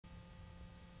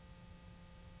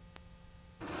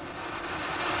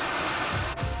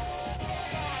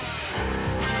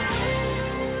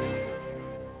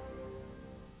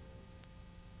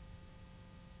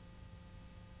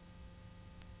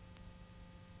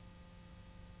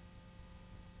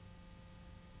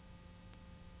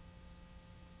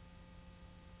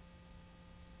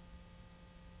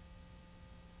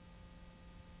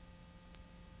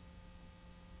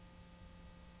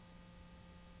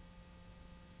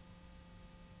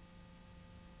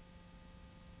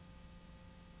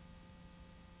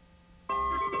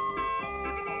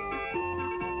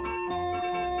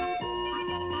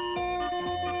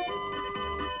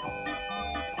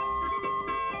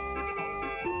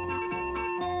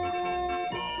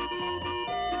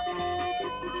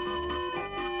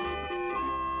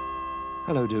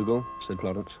Hello, Dougal, said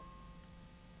Florence.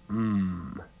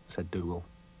 Said Dougal.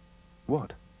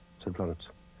 What? Said Florence.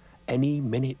 Any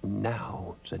minute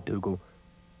now, said Dougal.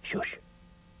 Shush.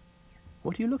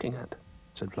 What are you looking at?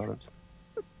 Said Florence.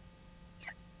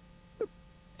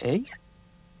 Eh?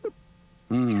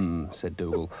 Said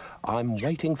Dougal. I'm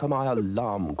waiting for my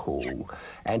alarm call,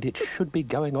 and it should be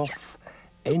going off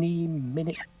any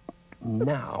minute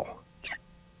now.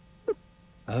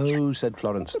 Oh, said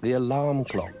Florence, the alarm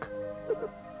clock.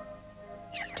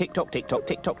 Tick-tock, tick-tock,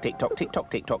 tick-tock, tick-tock, tick-tock,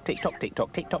 tick-tock, tick-tock,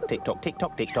 tick-tock, tick-tock, tick-tock,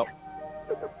 tick-tock, tick-tock.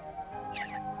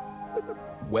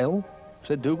 Well,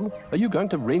 said Dougal, are you going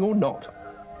to ring or not?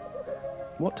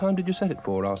 What time did you set it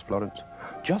for? Asked Florence.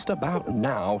 Just about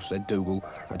now, said Dougal,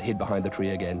 and hid behind the tree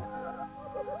again.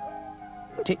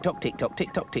 Tick-tock, tick-tock,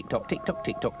 tick-tock, tick-tock, tick-tock,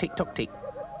 tick-tock, tick-tock, tick.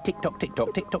 Tick-tock,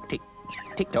 tick-tock, tick-tock, tick.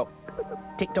 Tick-tock.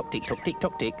 Tick-tock, tick-tock,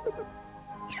 tick-tock, tick.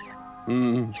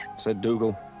 Said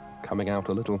Dougal, coming out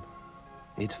a little.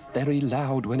 It's very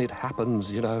loud when it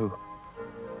happens, you know.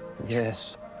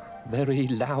 Yes, very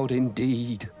loud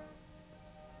indeed.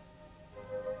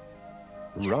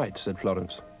 Right, said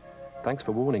Florence. Thanks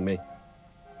for warning me.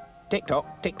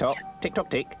 Tick-tock, tick-tock, tick-tock,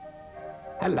 tick.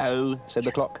 Hello, said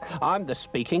the clock. I'm the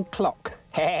speaking clock.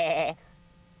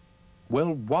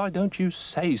 Well, why don't you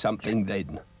say something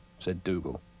then? Said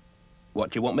Dougal.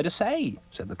 What do you want me to say?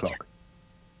 Said the clock.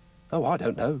 Oh, I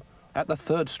don't know. At the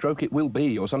third stroke it will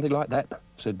be, or something like that,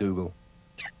 said Dougal.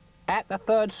 At the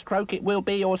third stroke it will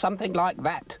be, or something like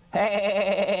that.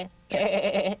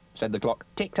 Said the clock.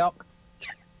 Tick-tock.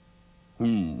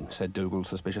 Said Dougal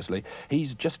suspiciously.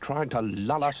 He's just trying to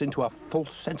lull us into a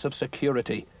false sense of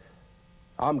security.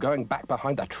 I'm going back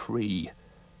behind the tree.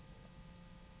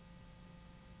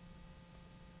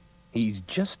 He's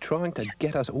just trying to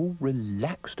get us all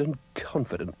relaxed and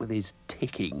confident with his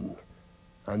ticking.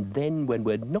 And then, when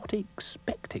we're not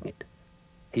expecting it,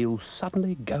 he'll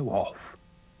suddenly go off.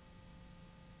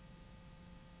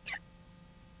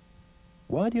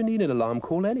 Why do you need an alarm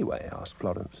call anyway? Asked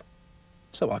Florence.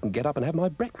 So I can get up and have my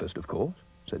breakfast, of course,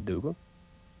 said Dougal.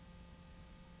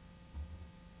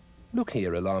 Look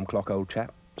here, alarm clock, old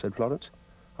chap, said Florence.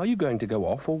 Are you going to go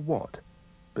off or what?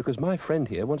 Because my friend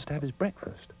here wants to have his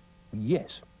breakfast.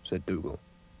 Yes, said Dougal.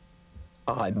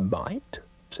 I might,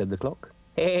 said the clock.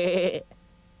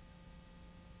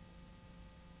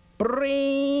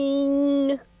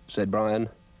 Bring, said Brian.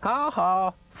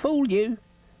 Ha-ha, fool you.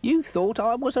 You thought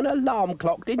I was an alarm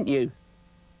clock, didn't you?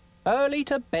 Early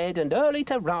to bed and early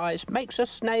to rise makes a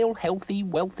snail healthy,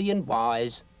 wealthy and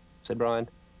wise, said Brian.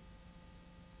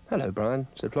 Hello, Brian,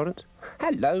 said Florence.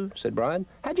 Hello, said Brian.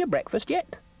 Had your breakfast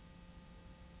yet?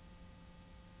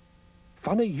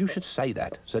 Funny you should say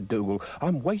that, said Dougal.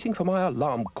 I'm waiting for my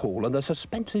alarm call and the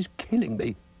suspense is killing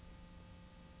me.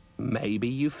 Maybe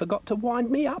you forgot to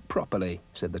wind me up properly,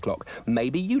 said the clock.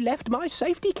 Maybe you left my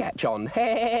safety catch on.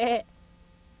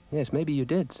 Yes, maybe you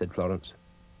did, said Florence.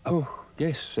 Oh,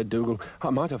 yes, said Dougal. I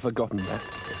might have forgotten that.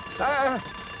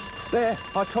 Ah! There,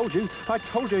 I told you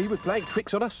he was playing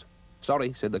tricks on us.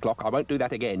 Sorry, said the clock. I won't do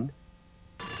that again.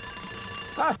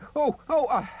 Ah! Oh,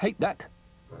 I hate that.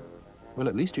 Well,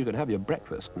 at least you can have your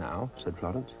breakfast now, said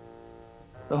Florence.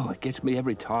 Oh, it gets me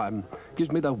every time.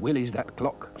 Gives me the willies, that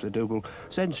clock, said Dougal.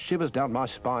 Sends shivers down my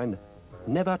spine.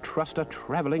 Never trust a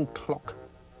travelling clock.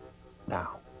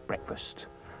 Now, breakfast.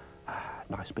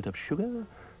 Nice bit of sugar.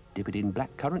 Dip it in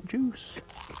blackcurrant juice.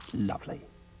 Lovely.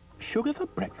 Sugar for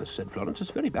breakfast, said Florence. It's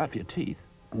very bad for your teeth.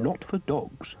 Not for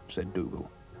dogs, said Dougal,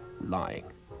 lying.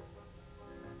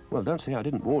 Well, don't say I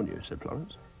didn't warn you, said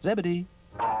Florence. Zebedee.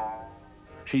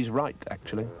 She's right,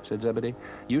 actually, said Zebedee.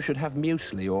 You should have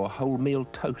muesli or wholemeal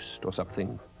toast or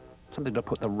something. Something to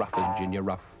put the roughage in your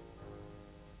ruff.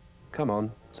 Come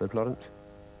on, said Florence.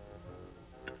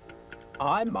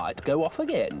 I might go off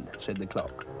again, said the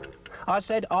clock. I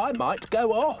said I might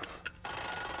go off.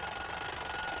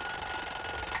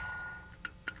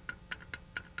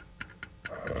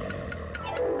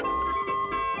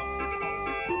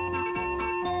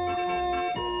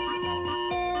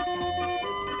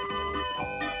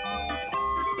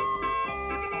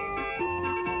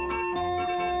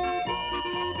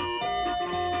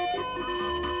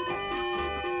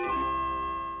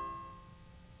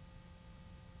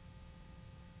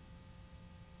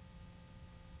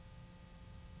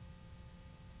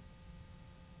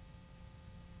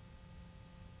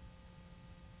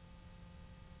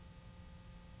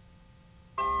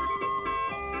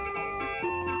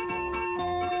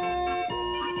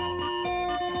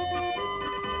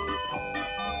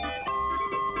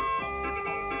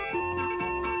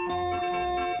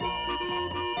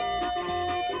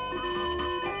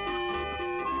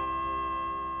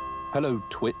 Hello,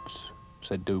 twits,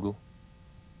 said Dougal.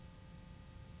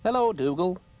 "Hello,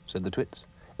 Dougal," said the Twits.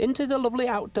 "Into the lovely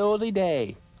outdoorsy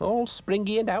day, all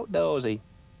springy and outdoorsy."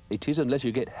 "It is unless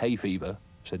you get hay fever,"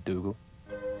 said Dougal.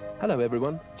 "Hello,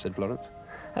 everyone," said Florence.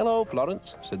 "Hello,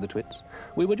 Florence," said the Twits.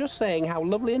 "We were just saying how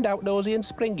lovely and outdoorsy and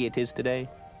springy it is today."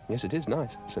 "Yes, it is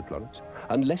nice," said Florence.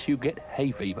 "Unless you get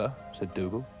hay fever," said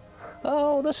Dougal.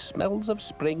 "Oh, the smells of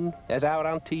spring, as our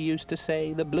auntie used to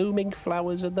say, the blooming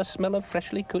flowers and the smell of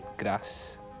freshly cut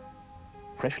grass."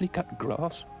 "Freshly cut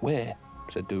grass? Where?"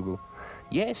 said Dougal.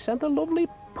 "Yes, and the lovely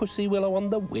pussy willow on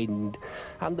the wind,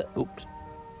 and the—" Oops.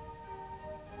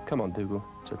 "Come on, Dougal,"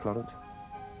 said Florence.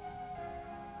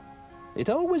 "It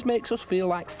always makes us feel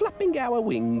like flapping our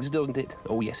wings, doesn't it?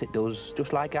 Oh, yes, it does,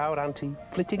 just like our auntie,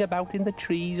 flitting about in the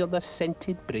trees on the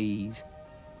scented breeze."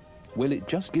 "Well, it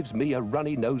just gives me a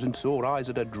runny nose and sore eyes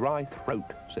and a dry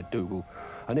throat," said Dougal,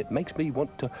 "and it makes me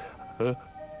want to,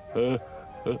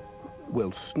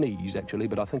 well, sneeze, actually,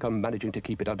 but I think I'm managing to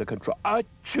keep it under control.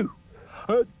 Achoo!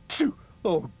 Achoo!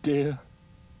 Oh, dear."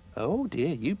 "Oh,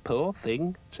 dear, you poor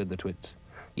thing," said the Twits.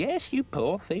 "Yes, you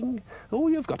poor thing. Oh,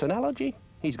 you've got an allergy.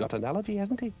 He's got an allergy,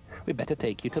 hasn't he? We'd better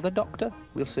take you to the doctor.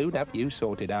 We'll soon have you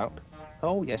sorted out."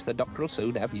 "Oh, yes, the doctor will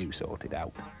soon have you sorted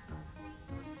out."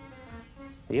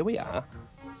 Here we are.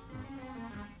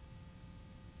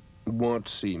 "What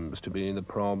seems to be the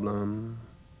problem?"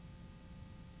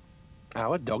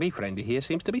 "Our doggy friend here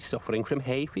seems to be suffering from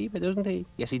hay fever, doesn't he?"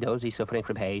 "Yes, he does. He's suffering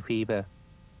from hay fever."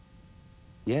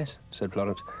 "Yes," said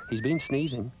Florence. "He's been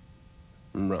sneezing."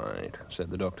 "Right," said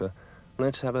the doctor.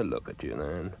 "Let's have a look at you,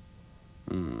 then.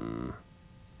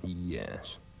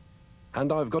 Yes.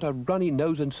 And I've got a runny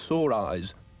nose and sore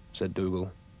eyes," said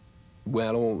Dougal.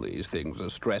 "Well, all these things are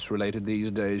stress-related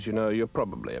these days, you know. You're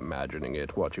probably imagining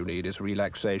it. What you need is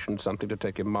relaxation, something to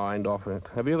take your mind off it.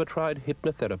 Have you ever tried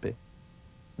hypnotherapy?"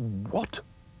 "What?"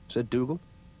 said Dougal.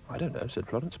 "I don't know," said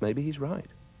Florence. "Maybe he's right."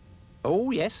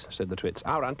 "Oh, yes," said the Twits.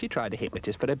 "Our auntie tried a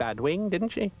hypnotist for a bad wing, didn't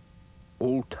she?"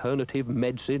 "Alternative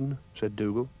medicine," said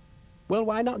Dougal. "Well,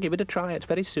 why not give it a try? It's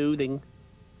very soothing."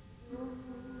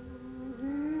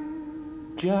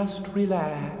 "Just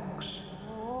relax.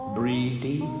 Breathe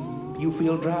deep. You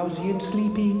feel drowsy and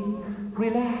sleepy.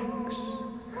 Relax.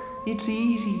 It's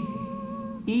easy.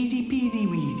 Easy peasy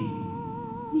weezy.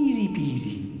 Easy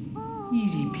peasy.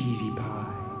 Easy peasy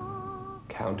pie.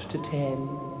 Count to 10.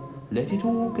 Let it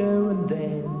all go, and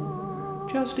then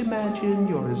just imagine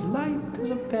you're as light as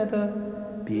a feather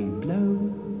being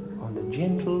blown on the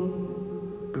gentle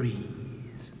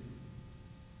breeze."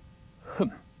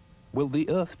 "Well, the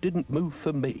earth didn't move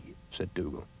for me," said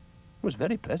Dougal. "It was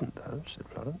very pleasant, though," said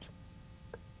Florence.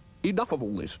 "Enough of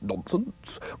all this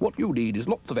nonsense. What you need is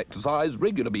lots of exercise,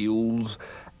 regular meals,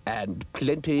 and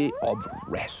plenty of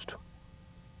rest."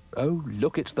 "Oh,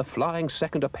 look, it's the flying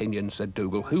second opinion," said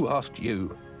Dougal. "Who asked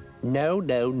you?" No,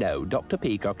 Dr.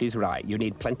 Peacock is right. You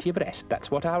need plenty of rest.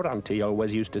 That's what our auntie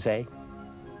always used to say."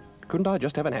 "Couldn't I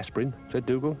just have an aspirin?" said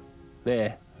Dougal.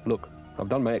 "There, look, I've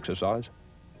done my exercise."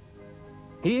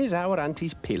 "Here's our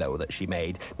auntie's pillow that she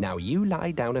made. Now you lie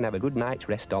down and have a good night's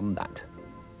rest on that."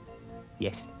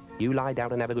 "Yes, you lie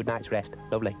down and have a good night's rest.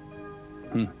 Lovely."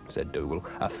 Said Dougal.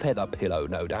 "A feather pillow,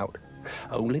 no doubt."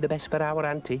 "Only the best for our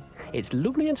auntie. It's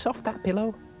lovely and soft, that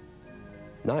pillow."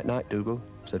 "Night-night, Dougal,"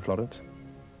 said Florence.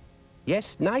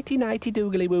 "Yes, nighty-nighty,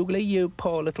 Doogly-woogly, you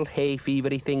poor little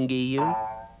hay-fevery thingy, you."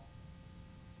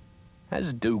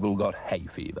 "Has Dougal got hay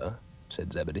fever?"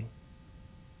 said Zebedee.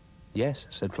 "Yes,"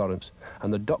 said Florence,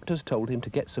 "and the doctor's told him to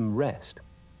get some rest."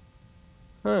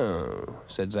 "Oh,"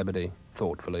 said Zebedee,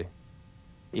 thoughtfully.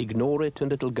 "Ignore it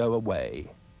and it'll go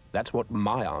away. That's what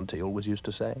my auntie always used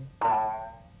to say."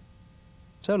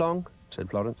 "So long," said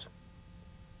Florence.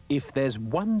 "If there's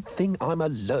one thing I'm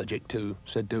allergic to,"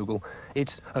 said Dougal,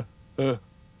 it's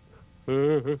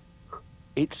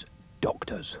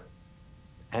doctors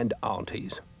and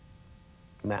aunties.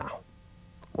 Now,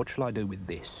 what shall I do with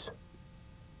this?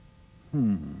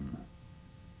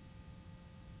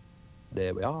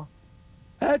 There we are.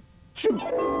 Achoo!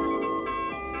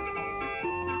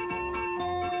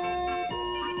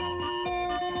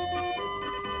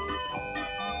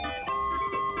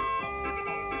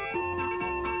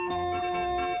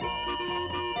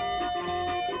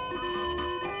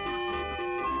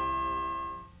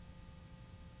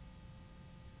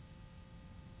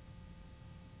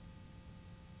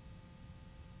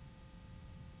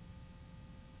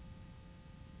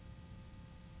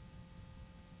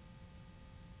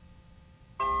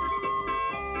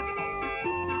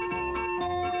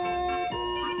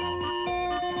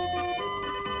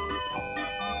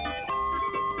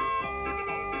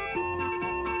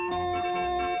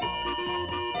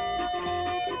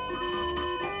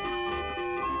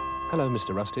 "Hello,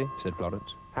 Mr. Rusty," said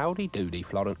Florence. "Howdy doody,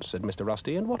 Florence," said Mr.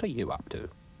 Rusty, "and what are you up to?"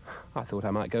 "I thought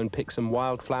I might go and pick some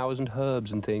wild flowers and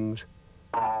herbs and things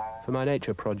for my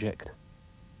nature project."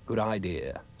 "Good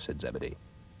idea," said Zebedee.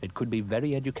 "It could be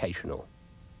very educational.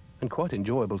 And quite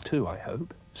enjoyable too, I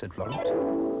hope," said Florence.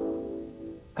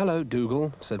 "Hello,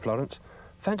 Dougal," said Florence.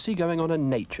 "Fancy going on a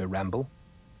nature ramble?"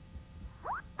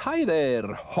 "Hi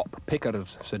there, hop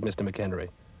pickers," said Mr. McHenry.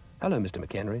 "Hello, Mr.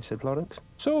 McHenry," said Florence.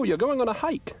 "So you're going on a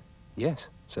hike?" "Yes,"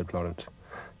 said Florence.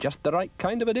 "Just the right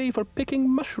kind of a day for picking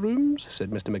mushrooms,"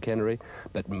 said Mr. McHenry.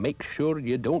 "But make sure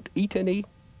you don't eat any."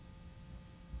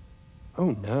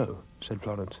 "Oh, no," said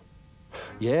Florence.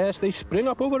 "Yes, they spring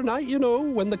up overnight, you know,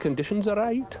 when the conditions are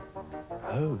right."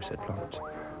 "Oh," said Florence.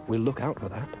 "We'll look out for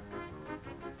that."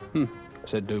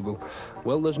 Said Dougal.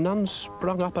 "Well, there's none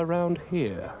sprung up around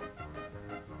here."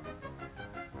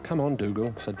 "Come on,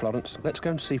 Dougal," said Florence. "Let's go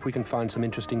and see if we can find some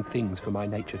interesting things for my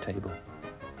nature table."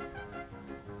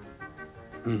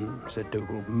 Said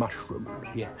Dougal. "Mushrooms,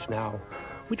 yes. Now,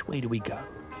 which way do we go?"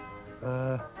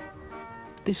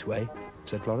 "This way,"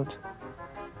 said Florence.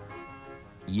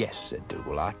 "Yes," said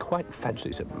Dougal. "I quite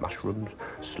fancy some mushrooms,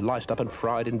 sliced up and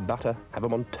fried in butter, have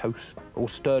 'em on toast, or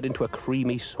stirred into a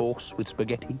creamy sauce with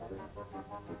spaghetti."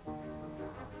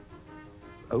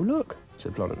 "Oh, look,"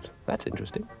 said Florence. "That's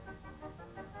interesting."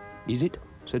 "Is it?"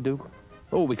 said Dougal.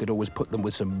 "Oh, we could always put them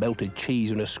with some melted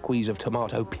cheese and a squeeze of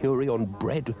tomato puree on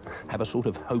bread, have a sort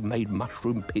of homemade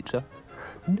mushroom pizza."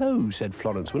 "No," said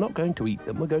Florence, "we're not going to eat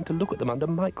them. We're going to look at them under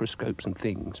microscopes and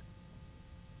things."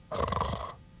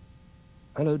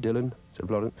 "Hello, Dylan," said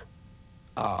Florence.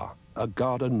 "Ah, a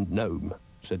garden gnome,"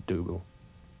 said Dougal.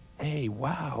 "Hey,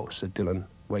 wow," said Dylan,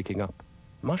 waking up.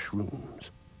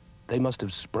 "Mushrooms. They must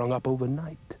have sprung up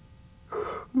overnight."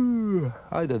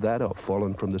 "Either that or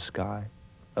fallen from the sky."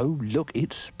 "Oh, look,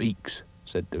 it speaks,"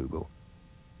 said Dougal.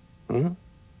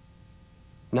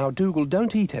 "Now, Dougal,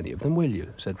 don't eat any of them, will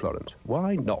you?" said Florence.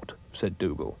 "Why not?" said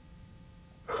Dougal.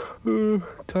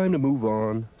 "Time to move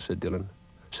on," said Dylan.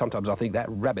 "Sometimes I think that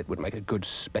rabbit would make a good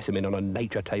specimen on a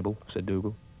nature table," said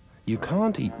Dougal. "You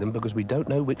can't eat them because we don't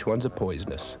know which ones are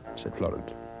poisonous," said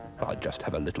Florence. "I'd just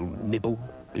have a little nibble.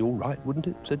 Be all right, wouldn't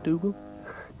it?" said Dougal.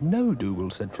 "No, Dougal,"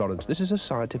 said Florence. "This is a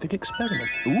scientific experiment."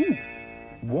 "Ooh!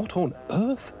 What on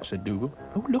earth?" said Dougal.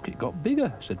 "Oh, look, it got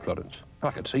bigger," said Florence.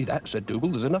 "I can see that," said Dougal.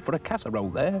 "There's enough for a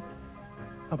casserole there."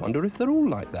 "I wonder if they're all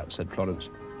like that," said Florence,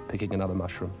 picking another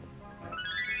mushroom.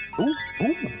 "Ooh,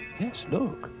 yes,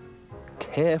 look."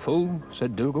 "Careful,"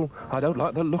 said Dougal. "I don't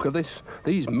like the look of this.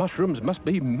 These mushrooms must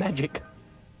be magic."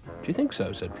 "Do you think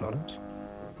so?" said Florence.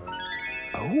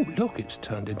 "Oh, look, it's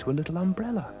turned into a little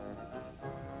umbrella."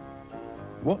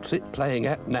 "What's it playing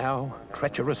at now,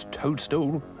 treacherous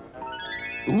toadstool?"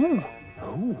 "Ooh,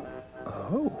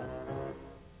 oh.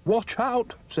 "Watch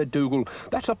out," said Dougal.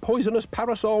 "That's a poisonous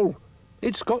parasol.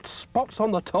 It's got spots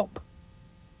on the top."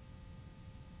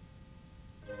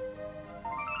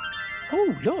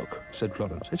 "Oh, look," said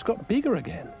Florence. "It's got bigger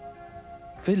again."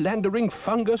 "Philandering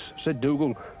fungus," said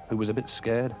Dougal, who was a bit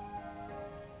scared.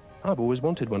 "I've always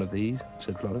wanted one of these,"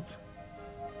 said Florence.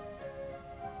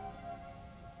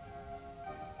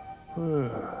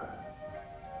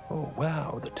 "Oh,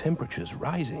 wow, the temperature's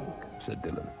rising," said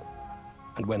Dylan,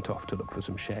 and went off to look for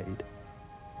some shade.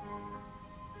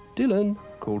 "Dylan,"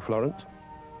 called Florence.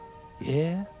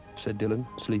 "Yeah," said Dylan,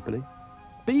 sleepily.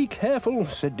 "Be careful,"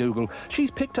 said Dougal.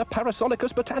 "She's picked a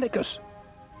Parasolicus botanicus."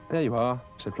 "There you are,"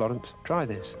 said Florence. "Try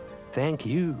this." "Thank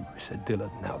you," said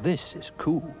Dylan. "Now this is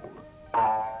cool."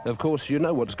 "Of course, you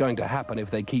know what's going to happen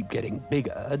if they keep getting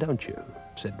bigger, don't you?"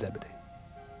 said Zebedee.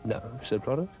 "No," said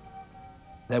Florence.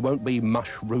 "There won't be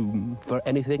mushroom for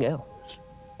anything else."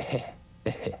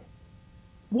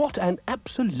 "What an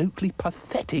absolutely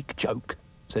pathetic joke,"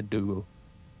 said Dougal.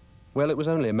 "Well, it was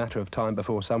only a matter of time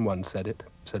before someone said it,"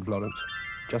 said Florence.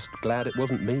 "Just glad it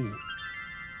wasn't me."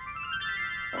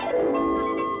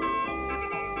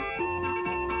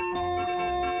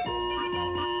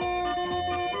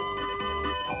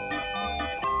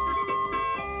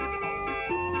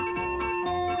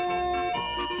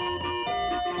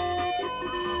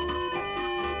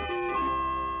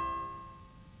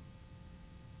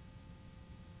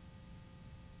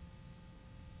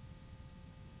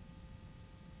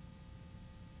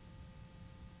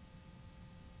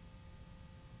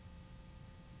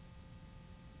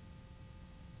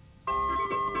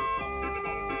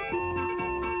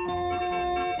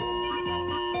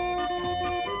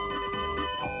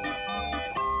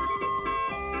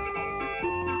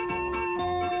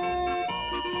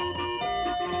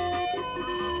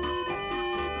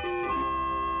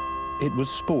 It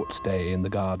was sports day in the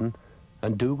garden,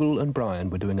 and Dougal and Brian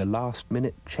were doing a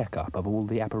last-minute check-up of all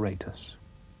the apparatus.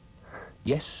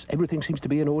 "Yes, everything seems to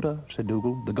be in order," said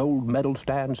Dougal. "The gold medal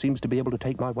stand seems to be able to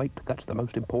take my weight. That's the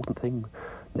most important thing.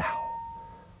 Now,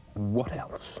 what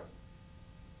else?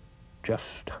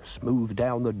 Just smooth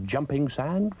down the jumping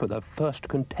sand for the first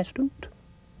contestant?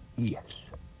 Yes."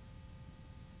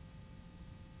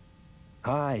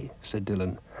 "Hi," said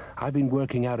Dylan. "I've been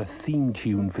working out a theme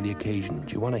tune for the occasion.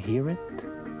 Do you want to hear it?"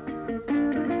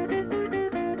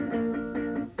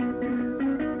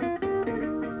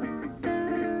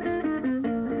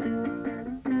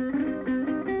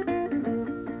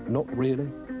 "Not really,"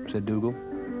 said Dougal.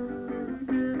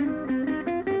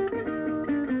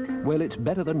 "Well, it's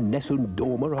better than Nessun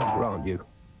Dorma, I grant you."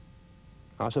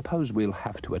 "I suppose we'll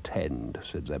have to attend,"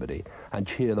 said Zebedee, "and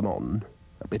cheer them on.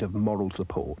 A bit of moral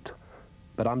support.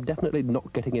 But I'm definitely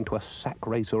not getting into a sack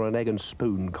race or an egg and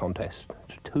spoon contest.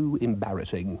 It's too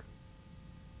embarrassing."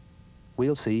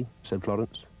 "We'll see," said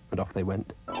Florence, and off they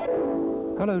went.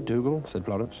 "Hello, Dougal," said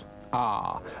Florence.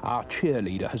 "Ah, our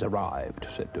cheerleader has arrived,"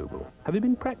 said Dougal. "Have you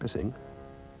been practicing?"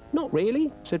 "Not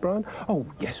really," said Brian. "Oh,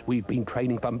 yes, we've been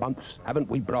training for months, haven't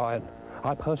we, Brian?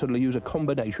 I personally use a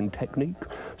combination technique,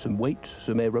 some weights,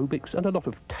 some aerobics, and a lot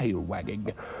of tail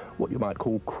wagging, what you might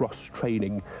call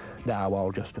cross-training. Now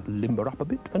I'll just limber up a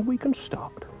bit and we can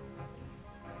start."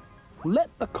 "Let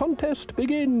the contest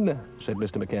begin," said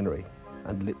Mr. McHenry,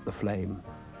 and lit the flame.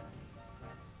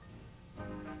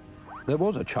 "There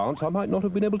was a chance I might not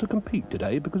have been able to compete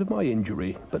today because of my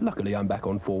injury, but luckily I'm back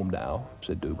on form now,"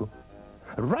 said Dougal.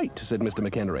 "Right," said Mr.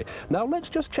 McHenry. "Now let's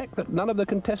just check that none of the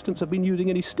contestants have been using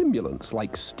any stimulants,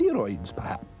 like steroids,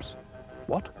 perhaps."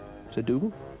 "What?" said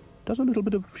Dougal. "Does a little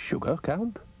bit of sugar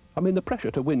count? I mean, the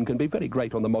pressure to win can be very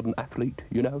great on the modern athlete,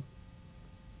 you know."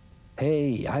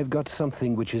 "Hey, I've got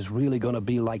something which is really going to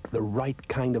be like the right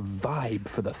kind of vibe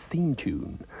for the theme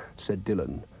tune," said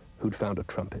Dylan, who'd found a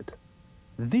trumpet.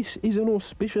 "This is an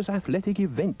auspicious athletic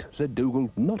event," said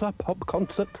Dougal, "not a pop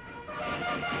concert."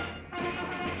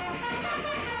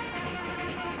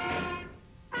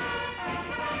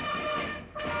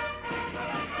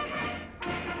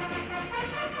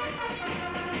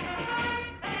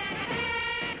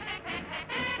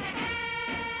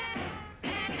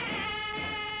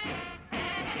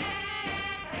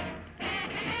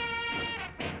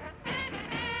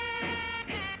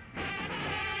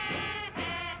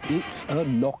 "It's a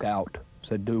knockout,"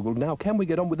 said Dougal. "Now can we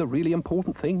get on with the really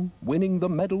important thing, winning the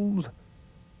medals?"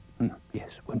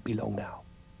 "Yes, won't be long now."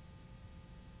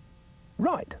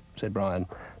 "Right," said Brian.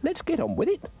 "Let's get on with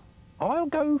it. I'll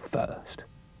go first."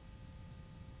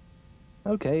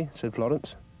 "OK," said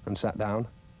Florence, and sat down.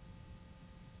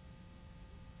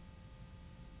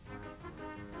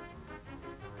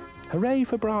 "Hooray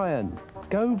for Brian!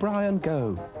 Go, Brian,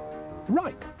 go!"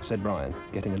 "Right," said Brian,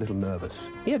 getting a little nervous.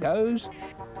 "Here goes."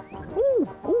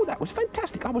 Oh, that was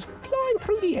fantastic. I was flying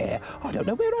through the air. I don't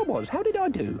know where I was. How did I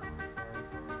do?"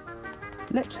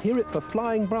 "Let's hear it for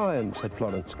Flying Brian," said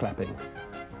Florence, clapping.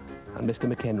 And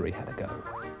Mr. McHenry had a go.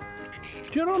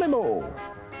 "Geronimo!"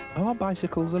 "Are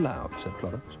bicycles allowed?" said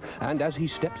Florence. And as he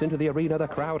steps into the arena, the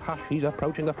crowd hush. He's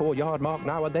approaching the 4-yard mark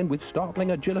now, and then with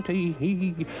startling agility,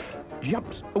 he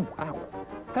jumps. Oh, ow.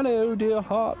 "Hello, dear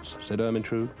hearts," said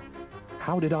Ermintrude.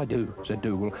 "How did I do?" said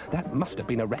Dougal. "That must have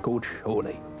been a record,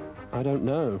 surely." "I don't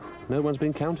know. No one's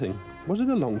been counting. Was it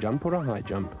a long jump or a high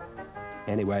jump?"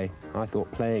 "Anyway, I thought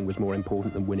playing was more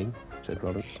important than winning," said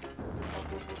Florence.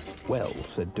 "Well,"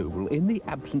 said Dougal, "in the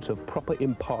absence of proper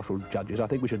impartial judges, I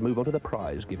think we should move on to the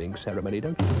prize-giving ceremony,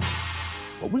 don't you?"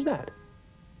 What was that?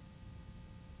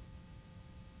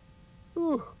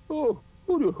 Oh,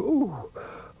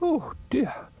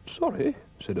 dear. Sorry,"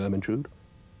 said Ermintrude.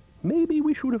 "Maybe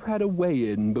we should have had a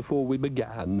weigh-in before we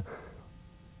began.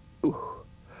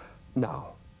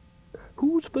 Now,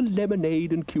 who's for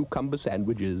lemonade and cucumber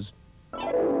sandwiches?"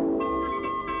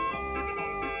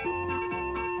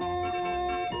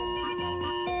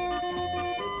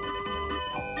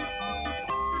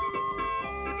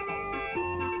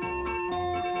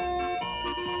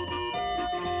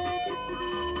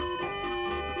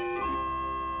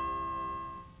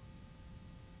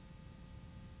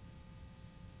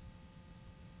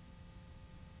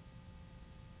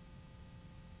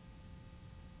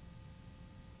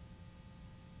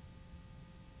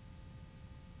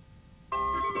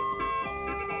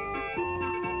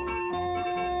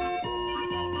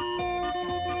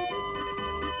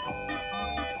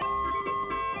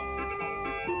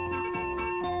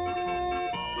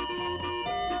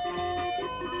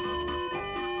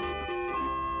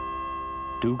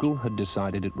 Dougal had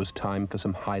decided it was time for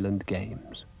some Highland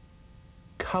games.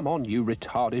 "Come on, you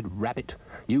retarded rabbit,"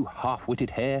 You half-witted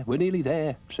hare, we're nearly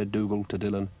there, said Dougal to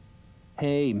Dillon.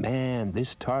 Hey, man,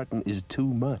 this tartan is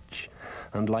too much,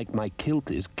 and like my kilt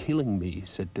is killing me,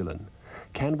 said Dillon.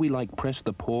 Can we, like, press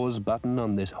the pause button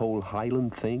on this whole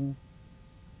Highland thing?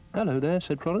 Hello there,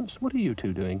 said Florence. What are you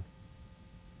two doing?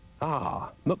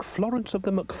 Ah, McFlorence of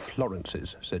the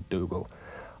McFlorences, said Dougal.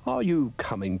 Are you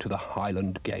coming to the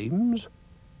Highland Games?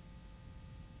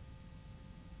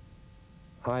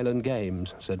 Highland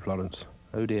Games, said Florence.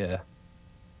 Oh dear.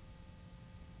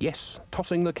 Yes,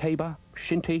 tossing the caber,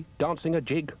 shinty, dancing a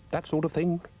jig, that sort of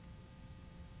thing.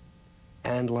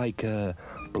 And like,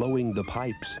 blowing the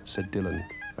pipes, said Dillon,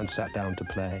 and sat down to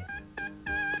play.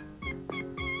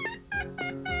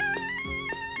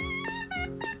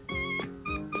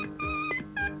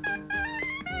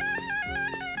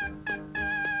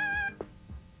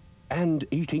 And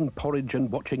eating porridge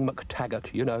and watching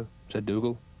McTaggart, you know, said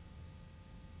Dougal.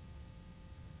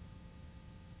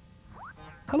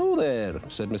 Hello there,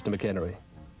 said Mr. McHenry.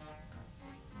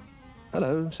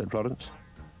 Hello, said Florence.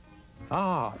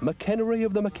 Ah, McHenry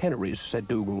of the McHenrys, said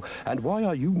Dougal. And why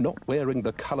are you not wearing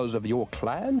the colours of your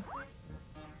clan?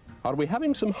 Are we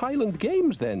having some Highland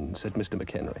Games then, said Mr.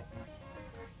 McHenry.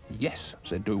 Yes,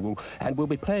 said Dougal, and we'll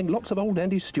be playing lots of old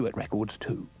Andy Stewart records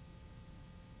too.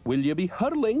 Will you be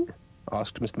hurling?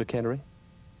 Asked Mr. McHenry.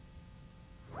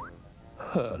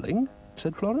 Hurling?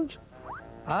 Said Florence.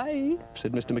 Aye,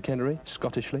 said Mr. McHenry,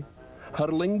 Scottishly.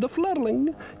 Hurling the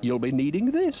flurling, you'll be needing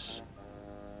this.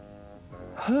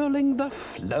 Hurling the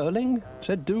flurling,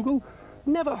 said Dougal.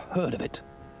 Never heard of it.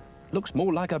 Looks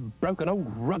more like a broken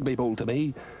old rugby ball to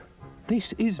me.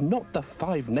 This is not the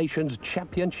Five Nations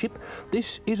Championship.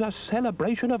 This is a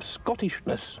celebration of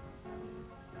Scottishness.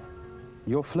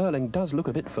 Your flurling does look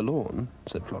a bit forlorn,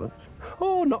 said Florence.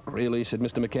 Oh, not really, said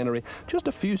Mr. McHenry. Just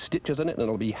a few stitches in it and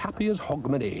it'll be happy as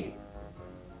hogmanay.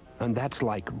 And that's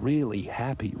like really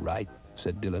happy, right?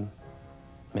 Said Dillon.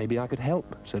 Maybe I could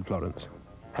help, said Florence.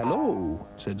 Hello,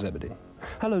 said Zebedee.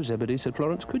 Hello, Zebedee, said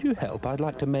Florence. Could you help? I'd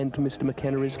like to mend Mr.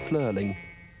 McHenry's flurling.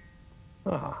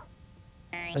 Ah,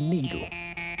 a needle.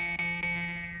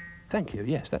 Thank you,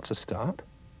 yes, that's a start.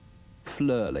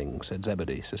 Flurling, said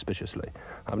Zebedee suspiciously.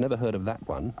 I've never heard of that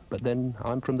one, but then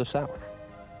I'm from the south.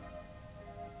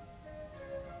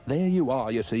 There you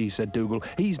are, you see, said Dougal.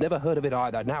 He's never heard of it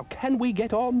either. Now, can we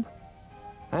get on?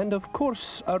 And, of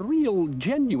course, a real,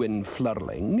 genuine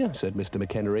flurling, said Mr.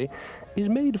 McHenry, is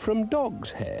made from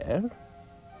dog's hair.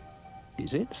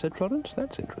 Is it? Said Florence.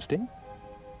 That's interesting.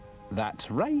 That's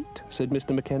right, said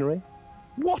Mr. McHenry.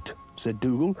 What? Said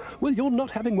Dougal. Well, you're not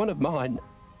having one of mine.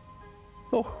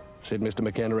 Oh, said Mr.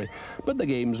 McHenry, but the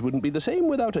games wouldn't be the same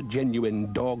without a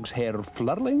genuine dog's hair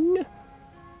flurling.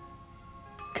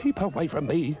 Keep away from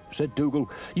me, said Dougal,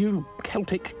 you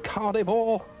Celtic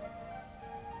carnivore.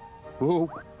 Oh,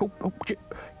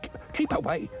 keep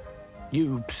away,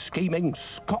 you scheming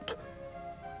Scot.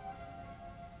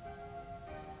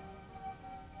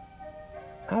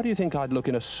 How do you think I'd look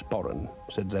in a sporran,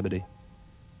 said Zebedee.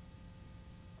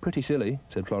 Pretty silly,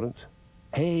 said Florence.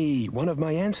 Hey, one of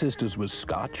my ancestors was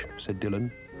Scotch, said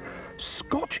Dillon.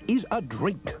 Scotch is a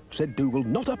drink, said Dougal,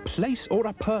 not a place or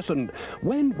a person.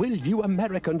 When will you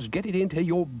Americans get it into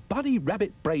your buddy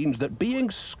rabbit brains that being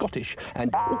Scottish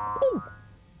and... Oh,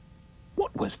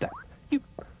 what was that? You...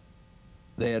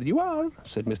 There you are,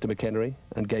 said Mr. McHenry,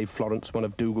 and gave Florence one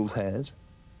of Dougal's hairs.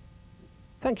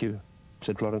 Thank you,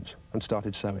 said Florence, and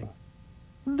started sewing.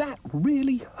 That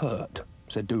really hurt,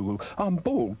 said Dougal. I'm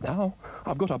bald now.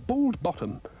 I've got a bald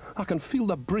bottom. I can feel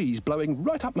the breeze blowing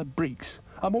right up my breeks.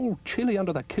 I'm all chilly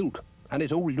under the kilt, and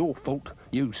it's all your fault,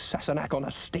 you Sassenach on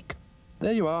a stick.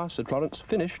 There you are, said Florence.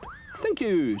 Finished. Thank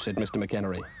you, said Mr.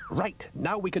 McHenry. Right,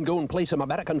 now we can go and play some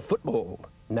American football.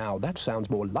 Now, that sounds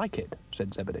more like it,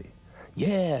 said Zebedee.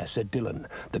 Yeah, said Dillon.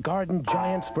 The Garden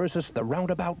Giants versus the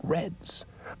Roundabout Reds.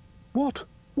 What?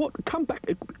 What? Come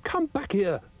back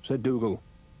here, said Dougal.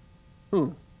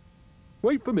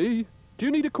 Wait for me. Do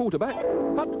you need a quarterback?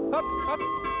 Hut, hut, hut.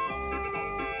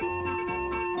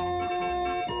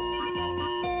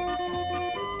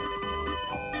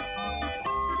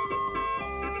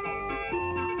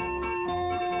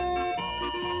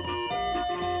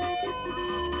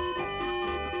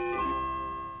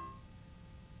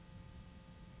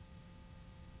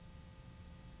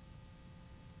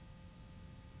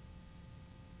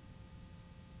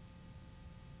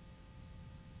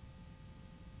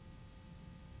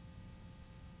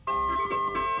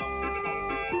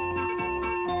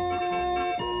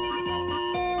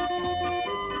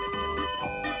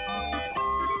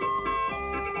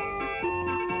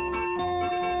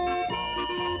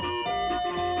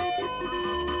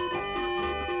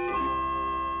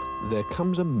 There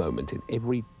comes a moment in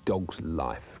every dog's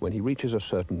life when he reaches a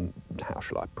certain, how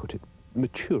shall I put it,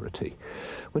 maturity,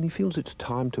 when he feels it's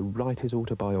time to write his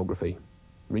autobiography.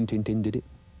 Rin Tin Tin did it.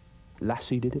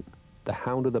 Lassie did it. The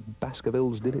Hound of the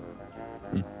Baskervilles did it.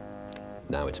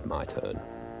 Now it's my turn.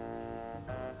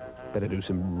 Better do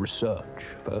some research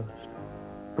first.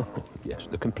 Oh, yes,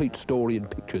 the complete story in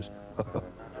pictures.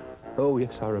 Oh,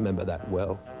 yes, I remember that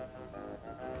well.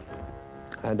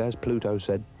 And as Pluto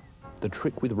said, the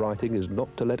trick with writing is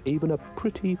not to let even a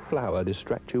pretty flower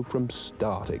distract you from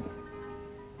starting.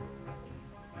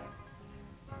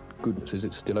 Goodness, is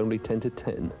it still only 10 to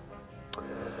 10?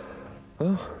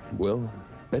 Oh, well,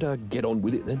 better get on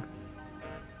with it then.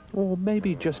 Or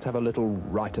maybe just have a little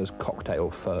writer's cocktail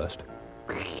first,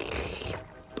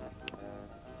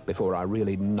 before I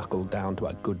really knuckle down to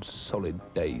a good solid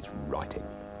day's writing.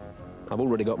 I've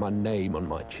already got my name on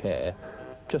my chair,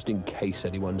 just in case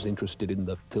anyone's interested in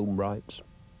the film rights.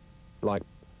 Like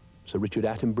Sir Richard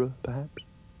Attenborough, perhaps?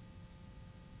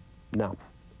 Now,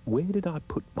 where did I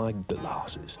put my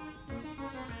glasses?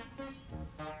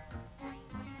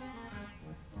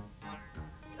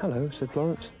 Hello, said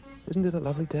Florence. Isn't it a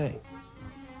lovely day?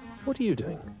 What are you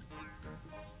doing?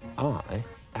 I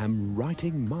am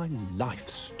writing my life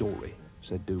story,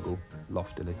 said Dougal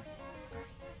loftily.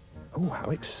 Oh, how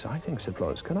exciting, said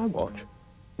Florence. Can I watch?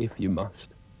 If you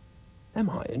must. Am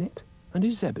I in it? And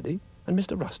is Zebedee? And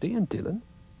Mr. Rusty and Dylan?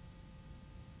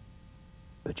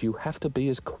 But you have to be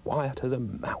as quiet as a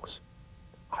mouse.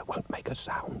 I won't make a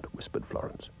sound, whispered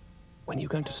Florence. When are you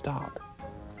going to start?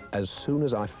 As soon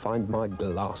as I find my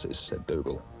glasses, said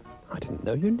Dougal. I didn't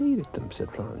know you needed them,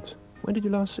 said Florence. When did you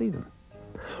last see them?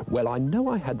 Well, I know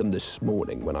I had them this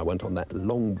morning when I went on that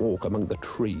long walk among the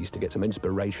trees to get some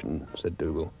inspiration, said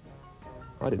Dougal.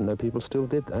 I didn't know people still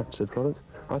did that, said Florence.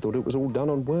 I thought it was all done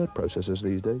on word processors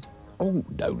these days. Oh,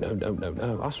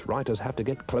 no. Us writers have to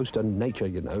get close to nature,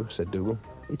 you know, said Dougal.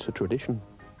 It's a tradition.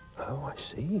 Oh, I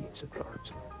see, said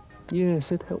Florence.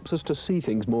 Yes, it helps us to see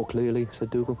things more clearly,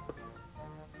 said Dougal.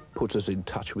 Puts us in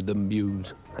touch with the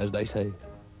muse, as they say.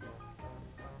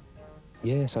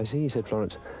 Yes, I see, said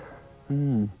Florence.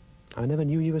 I never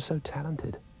knew you were so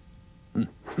talented.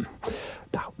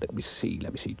 Now, let me see.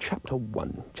 Chapter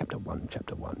 1.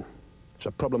 It's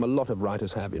a problem a lot of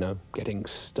writers have, you know, getting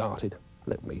started.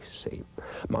 Let me see.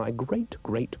 My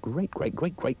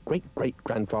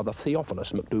great-great-great-great-great-great-great-grandfather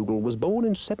Theophilus MacDougall was born in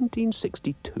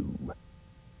 1762. Do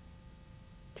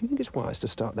you think it's wise to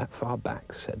start that far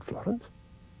back, said Florence?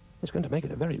 It's going to make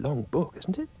it a very long book,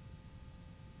 isn't it?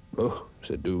 Oh,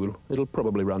 said Dougal, it'll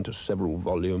probably run to several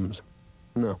volumes.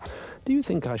 Now, do you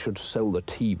think I should sell the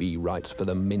TV rights for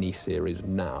the mini-series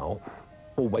now,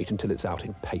 or wait until it's out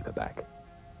in paperback?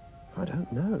 I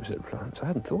don't know, said Florence. I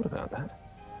hadn't thought about that.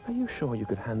 Are you sure you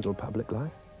could handle public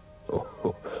life?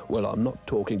 Oh, well, I'm not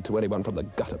talking to anyone from the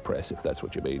gutter press, if that's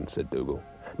what you mean, said Dougal.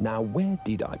 Now, where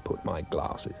did I put my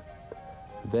glasses?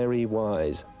 Very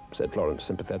wise, said Florence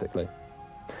sympathetically.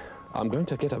 I'm going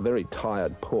to get a very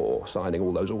tired paw signing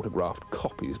all those autographed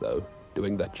copies, though,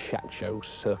 doing the chat show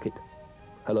circuit.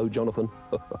 Hello, Jonathan.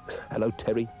 Hello,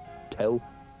 Terry. Tell.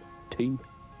 T.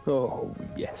 Oh,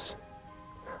 yes.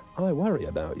 I worry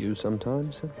about you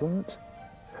sometimes, said Florence.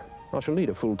 I shall need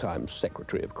a full-time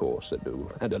secretary, of course, said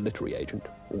Dougal, and a literary agent,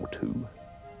 or two.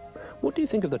 What do you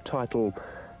think of the title,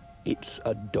 It's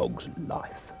a Dog's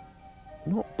Life?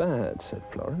 Not bad, said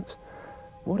Florence.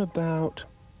 What about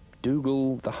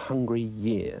Dougal the Hungry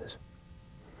Years?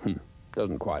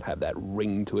 Doesn't quite have that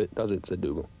ring to it, does it, said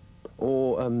Dougal.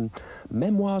 Or,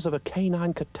 Memoirs of a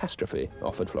Canine Catastrophe,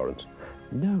 offered Florence.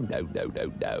 No.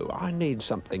 I need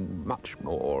something much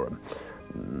more,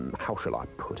 how shall I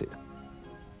put it?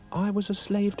 I Was a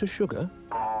Slave to Sugar?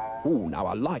 Oh, now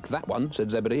I like that one,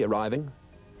 said Zebedee, arriving.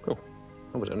 Oh,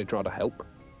 I was only trying to help.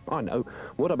 I know.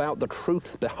 What about The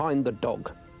Truth Behind the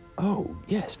Dog? Oh,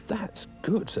 yes, that's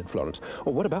good, said Florence.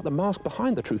 Or what about The Mask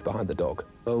Behind the Truth Behind the Dog?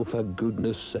 Oh, for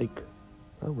goodness sake.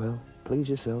 Oh, well, please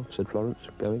yourself, said Florence,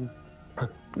 going.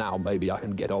 Now maybe I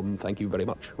can get on, thank you very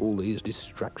much. All these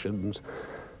distractions.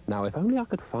 Now, if only I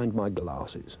could find my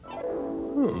glasses.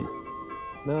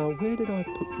 Now, where did I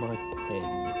put my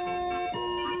pen?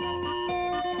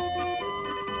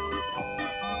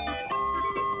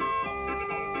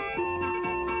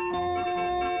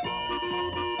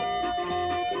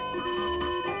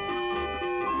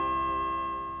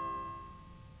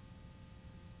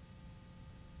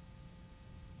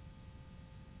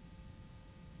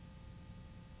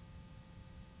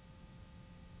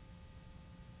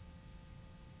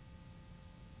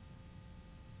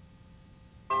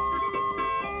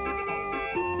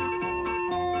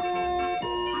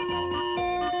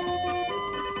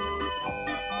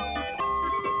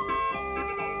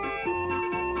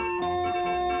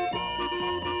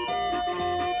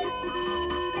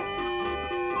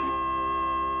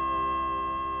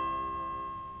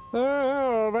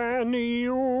 can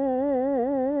you?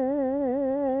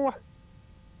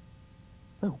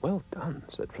 Oh, well done,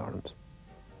 said Florence.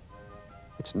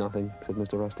 It's nothing, said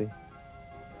Mr. Rusty.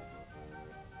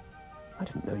 I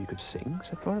didn't know you could sing,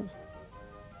 said Florence.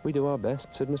 We do our best,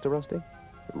 said Mr. Rusty.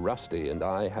 Rusty and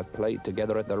I have played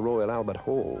together at the Royal Albert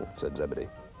Hall, said Zebedee.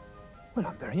 Well,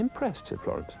 I'm very impressed, said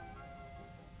Florence.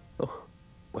 Oh,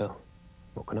 well,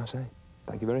 what can I say?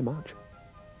 Thank you very much.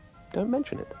 Don't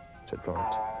mention it, said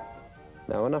Florence.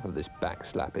 Now, enough of this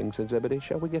backslapping, said Zebedee.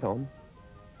 Shall we get on?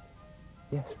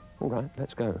 Yes, all right,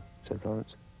 let's go, said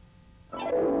Florence.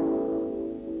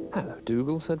 Hello,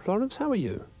 Dougal, said Florence. How are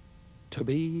you? To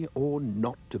be or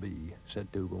not to be, said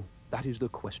Dougal. That is the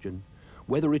question.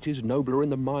 Whether it is nobler in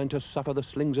the mind to suffer the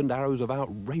slings and arrows of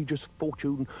outrageous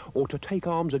fortune, or to take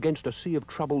arms against a sea of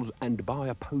troubles and by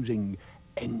opposing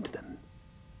end them.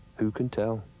 Who can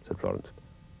tell, said Florence.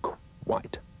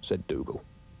 Quite, said Dougal.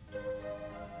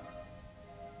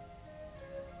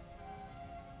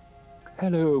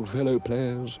 Hello, fellow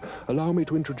players. Allow me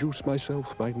to introduce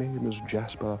myself. My name is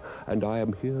Jasper, and I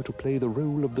am here to play the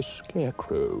role of the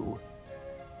Scarecrow.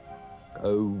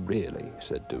 Oh, really,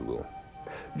 said Dougal.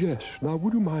 Yes, now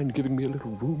would you mind giving me a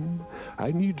little room?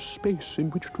 I need space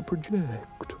in which to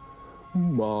project.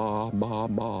 Ma, ma,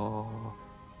 ma.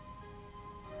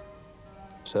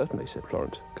 Certainly, said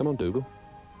Florence. Come on, Dougal.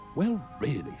 Well,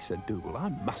 really, said Dougal, I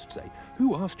must say,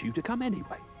 who asked you to come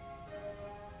anyway?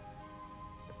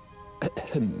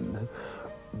 Ahem.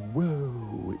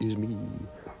 Woe is me.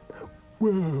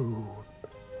 Woe.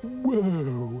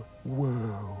 Woe.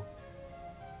 Woe.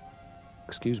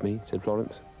 Excuse me, said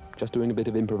Florence. Just doing a bit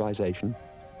of improvisation.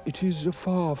 It is a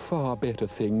far, far better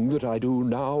thing that I do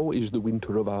now is the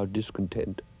winter of our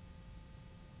discontent.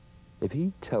 If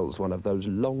he tells one of those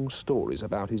long stories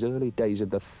about his early days at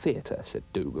the theatre, said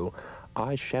Dougal,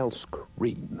 I shall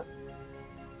scream.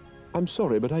 I'm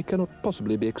sorry, but I cannot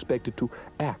possibly be expected to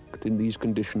act in these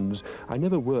conditions. I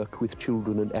never work with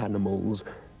children and animals,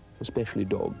 especially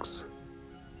dogs.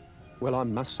 Well, I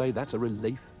must say that's a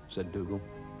relief, said Dougal.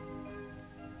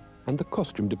 And the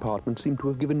costume department seemed to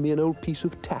have given me an old piece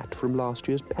of tat from last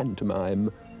year's pantomime.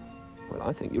 Well,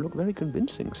 I think you look very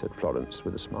convincing, said Florence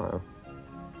with a smile.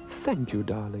 Thank you,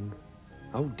 darling.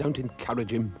 Oh, don't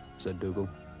encourage him, said Dougal.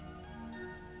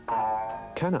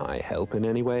 Can I help in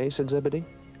any way, said Zebedee.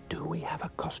 Do we have a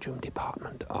costume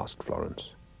department, asked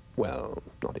Florence. Well,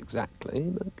 not exactly,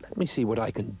 but let me see what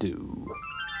I can do.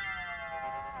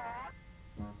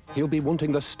 He'll be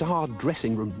wanting the star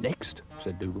dressing room next,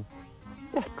 said Dougal.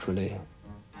 Naturally.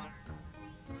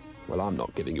 Well, I'm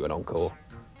not giving you an encore.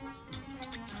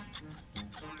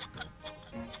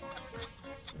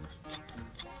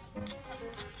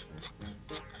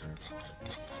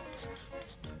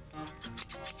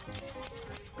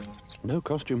 No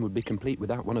costume would be complete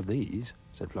without one of these,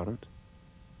 said Florence.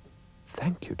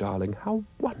 Thank you, darling. How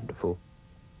wonderful.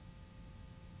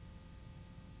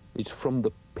 It's from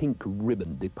the pink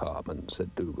ribbon department,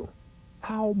 said Dougal.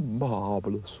 How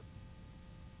marvellous.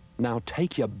 Now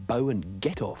take your bow and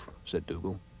get off, said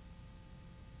Dougal.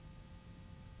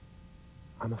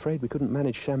 I'm afraid we couldn't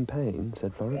manage champagne,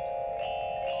 said Florence.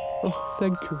 Oh,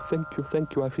 thank you, thank you,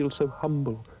 thank you. I feel so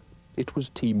humble. It was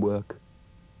teamwork.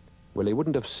 Well, he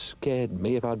wouldn't have scared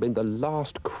me if I'd been the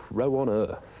last crow on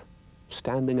earth.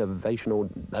 Standing ovation or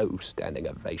no standing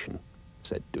ovation,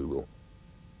 said Dougal.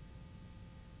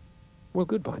 Well,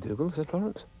 goodbye, Dougal, said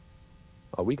Florence.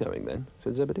 Are we going then,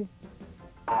 said Zebedee.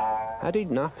 Had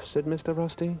enough, said Mr.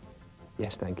 Rusty.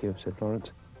 Yes, thank you, said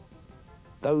Florence.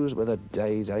 Those were the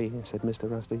days, eh, said Mr.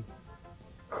 Rusty.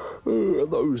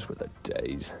 Those were the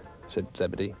days, said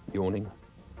Zebedee, yawning.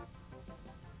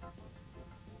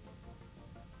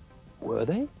 Were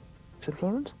they? Said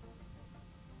Florence.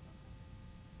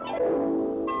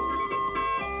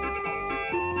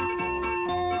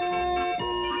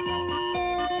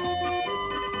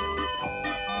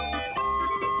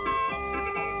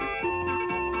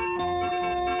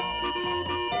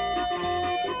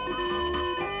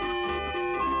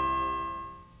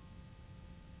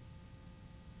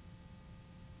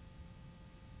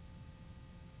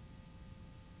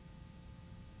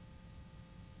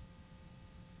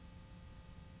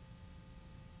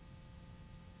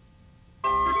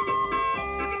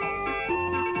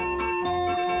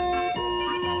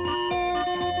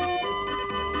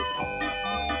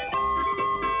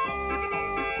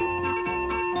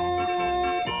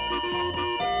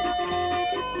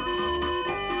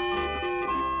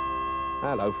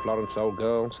 Hello, Florence, old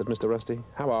girl, said Mr. Rusty.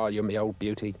 How are you, me old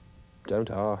beauty?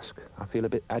 Don't ask. I feel a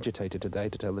bit agitated today,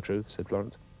 to tell the truth, said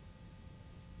Florence.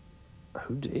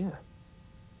 Oh, dear.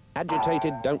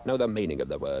 Agitated, don't know the meaning of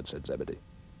the word, said Zebedee.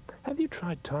 Have you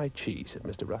tried Tai Chi, said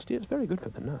Mr. Rusty. It's very good for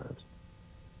the nerves.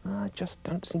 I just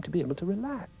don't seem to be able to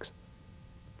relax.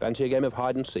 Fancy a game of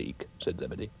hide-and-seek, said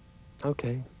Zebedee.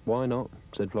 OK, why not,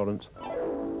 said Florence.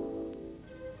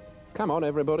 Come on,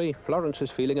 everybody. Florence is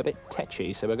feeling a bit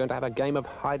tetchy, so we're going to have a game of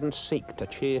hide-and-seek to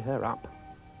cheer her up.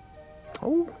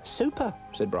 Oh, super,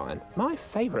 said Brian. My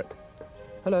favourite.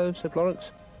 Hello, said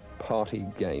Florence. Party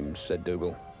games, said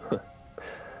Dougal.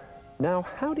 Now,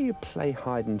 how do you play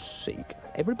hide-and-seek?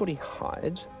 Everybody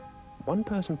hides. One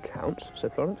person counts,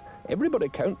 said Florence. Everybody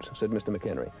counts, said Mr.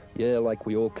 McHenry. Yeah, like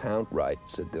we all count right,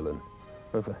 said Dylan.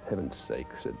 Oh, for heaven's sake,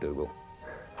 said Dougal.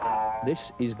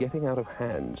 This is getting out of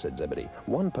hand, said Zebedee.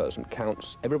 One person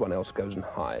counts, everyone else goes and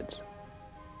hides.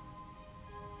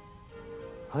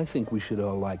 I think we should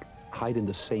all, like, hide in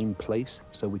the same place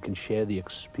so we can share the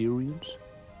experience,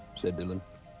 said Dylan.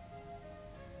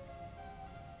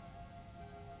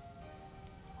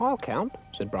 I'll count,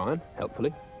 said Brian,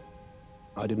 helpfully.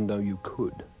 I didn't know you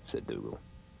could, said Dougal.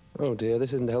 Oh dear,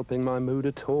 this isn't helping my mood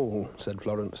at all, said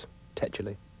Florence,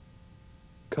 tetchily.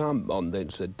 Come on then,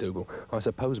 said Dougal. I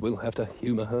suppose we'll have to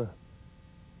humour her.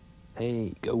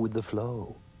 Hey, go with the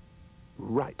flow.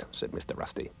 Right, said Mr.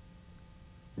 Rusty.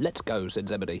 Let's go, said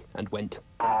Zebedee, and went.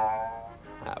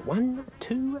 1,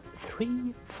 2,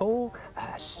 3, 4,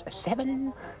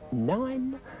 7,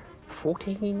 9,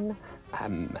 14,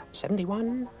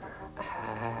 71,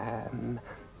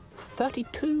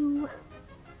 32.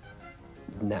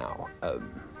 Now,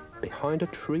 behind a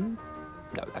tree? No,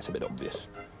 that's a bit obvious.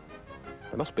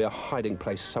 There must be a hiding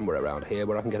place somewhere around here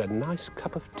where I can get a nice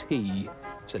cup of tea,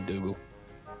 said Dougal.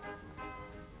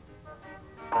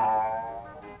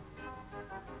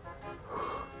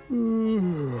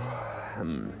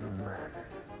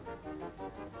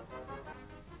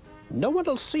 No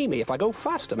one'll see me if I go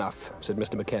fast enough, said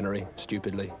Mr. McHenry,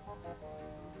 stupidly.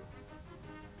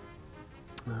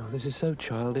 Oh, this is so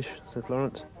childish, said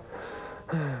Florence.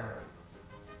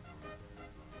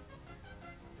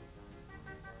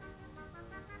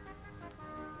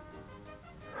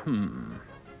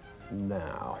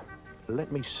 Now,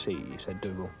 let me see, said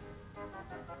Dougal.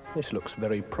 This looks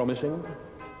very promising.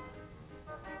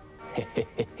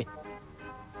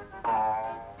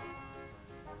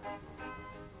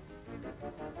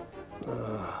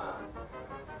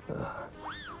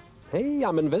 Hey,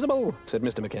 I'm invisible, said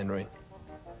Mr. McHenry.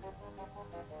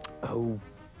 Oh,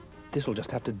 this'll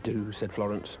just have to do, said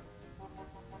Florence.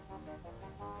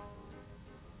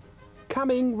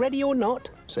 Coming, ready or not,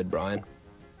 said Brian.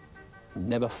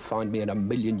 Never find me in a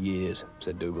million years,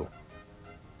 said Dougal.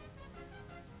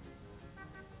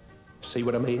 See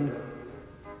what I mean?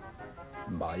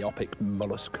 Myopic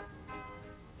mollusk.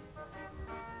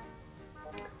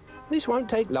 This won't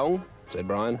take long, said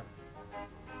Brian.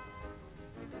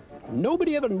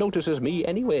 Nobody ever notices me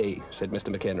anyway, said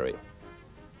Mr. McHenry.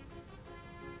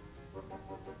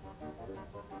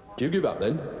 Do you give up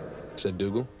then? Said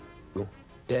Dougal.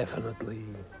 Definitely,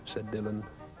 said Dylan.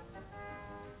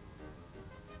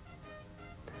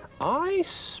 I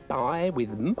spy with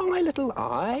my little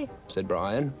eye, said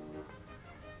Brian,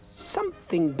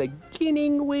 something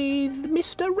beginning with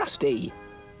Mr. Rusty.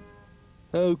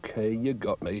 OK, you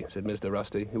got me, said Mr.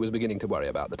 Rusty, who was beginning to worry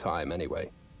about the time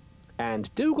anyway.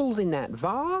 And Dougal's in that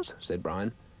vase, said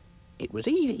Brian. It was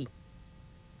easy.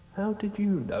 How did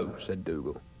you know, said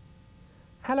Dougal.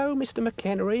 Hello, Mr.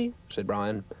 McHenry, said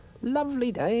Brian.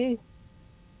 Lovely day.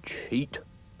 Cheat,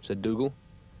 said Dougal.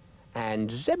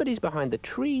 And Zebedee's behind the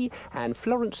tree, and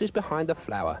Florence is behind the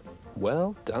flower.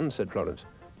 Well done, said Florence.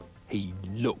 He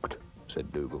looked,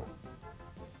 said Dougal.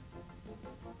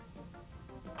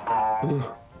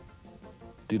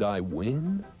 Did I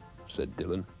win? Said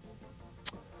Dylan.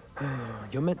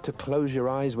 You're meant to close your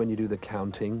eyes when you do the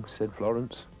counting, said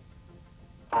Florence.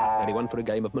 Anyone for a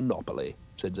game of Monopoly,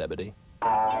 said Zebedee.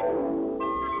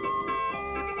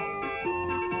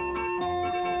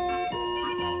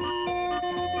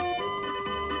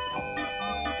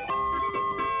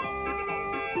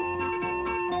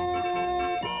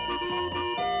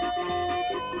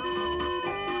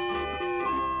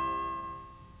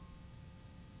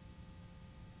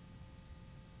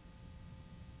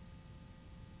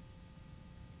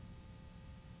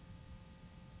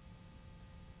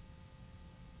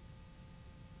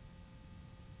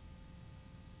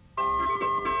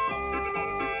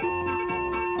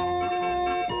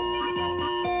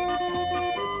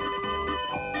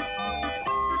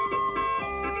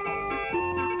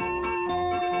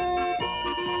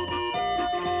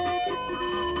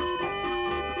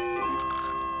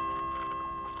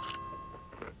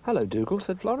 Hello, Dougal,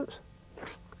 said Florence.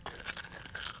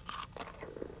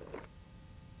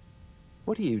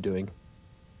 What are you doing?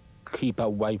 Keep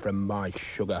away from my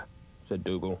sugar, said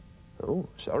Dougal. Oh,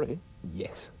 sorry.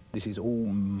 Yes, this is all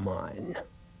mine.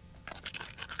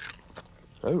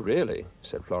 Oh, really?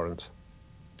 Said Florence.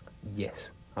 Yes,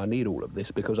 I need all of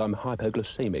this because I'm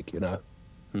hypoglycemic, you know.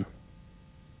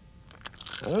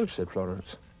 Oh, said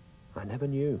Florence. I never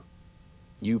knew.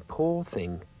 You poor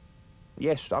thing.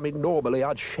 Yes, I mean, normally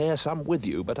I'd share some with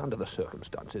you, but under the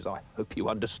circumstances, I hope you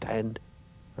understand.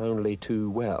 Only too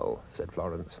well, said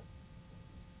Florence.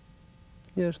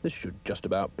 Yes, this should just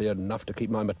about be enough to keep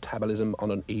my metabolism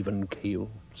on an even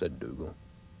keel, said Dougal.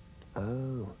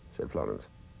 Oh, said Florence.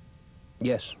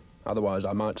 Yes, otherwise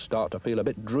I might start to feel a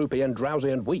bit droopy and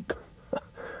drowsy and weak.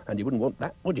 And you wouldn't want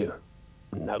that, would you?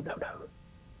 No, no, no.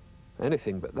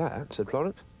 Anything but that, said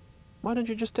Florence. Why don't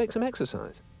you just take some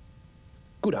exercise?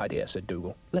 Good idea, said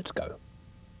Dougal. Let's go.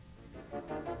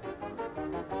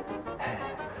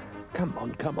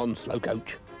 Come on, slow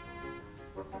coach.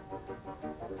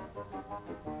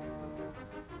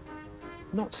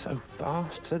 Not so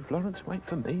fast, said Florence. Wait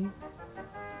for me.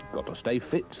 Got to stay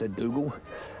fit, said Dougal.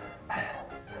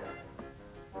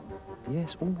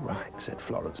 Yes, all right, said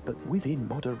Florence, but within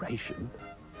moderation.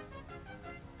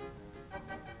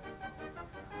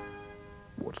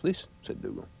 What's this? Said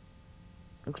Dougal.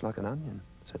 Looks like an onion,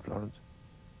 said Florence.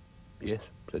 Yes,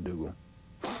 said Dougal.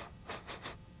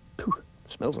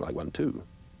 Smells like one too.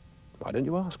 Why don't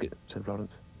you ask it? Said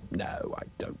Florence. No, I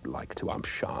don't like to. I'm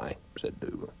shy, said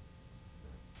Dougal.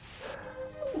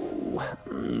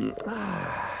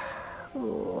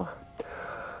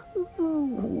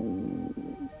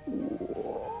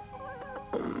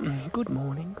 Good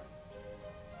morning.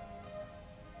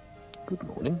 Good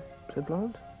morning, said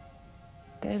Florence.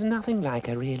 There's nothing like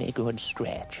a really good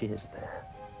stretch, is there?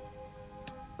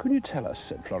 Could you tell us,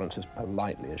 said Florence as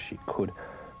politely as she could,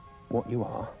 what you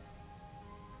are?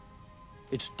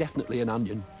 It's definitely an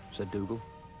onion, said Dougal.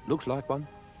 Looks like one,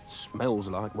 smells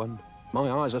like one. My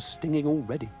eyes are stinging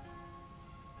already.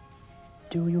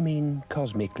 Do you mean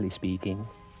cosmically speaking?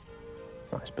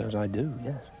 I suppose I do,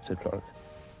 yes, said Florence.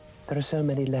 There are so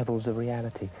many levels of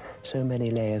reality, so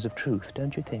many layers of truth,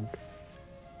 don't you think?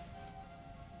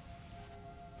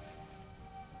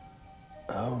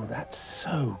 Oh, that's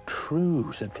so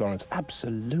true, said Florence.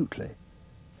 Absolutely.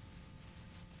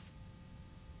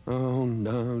 Oh,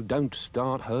 no, don't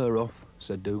start her off,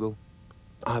 said Dougal.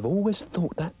 I've always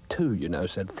thought that too, you know,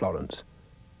 said Florence.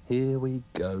 Here we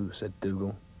go, said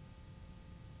Dougal.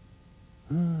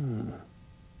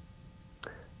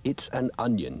 It's an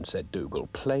onion, said Dougal,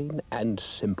 plain and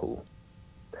simple.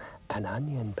 An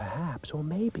onion, perhaps, or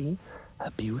maybe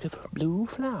a beautiful blue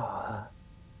flower.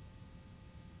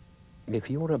 If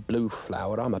you're a blue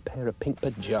flower, I'm a pair of pink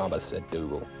pajamas, said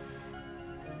Dougal.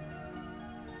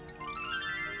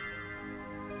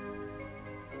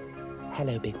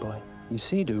 Hello, big boy. You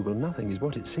see, Dougal, nothing is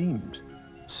what it seems.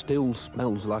 Still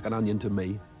smells like an onion to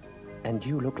me. And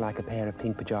you look like a pair of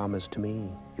pink pajamas to me.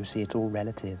 You see, it's all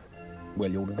relative.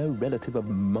 Well, you're no relative of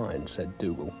mine, said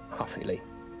Dougal, huffily.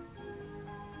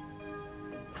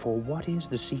 For what is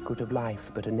the secret of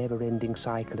life but a never-ending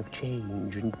cycle of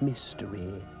change and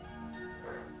mystery?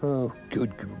 Oh,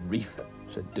 good grief,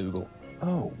 said Dougal.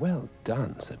 Oh, well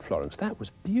done, said Florence. That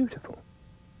was beautiful.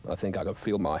 I think I can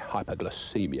feel my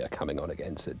hypoglycemia coming on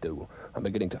again, said Dougal. I'm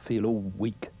beginning to feel all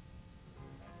weak.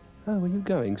 Oh, are you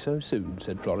going so soon,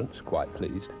 said Florence, quite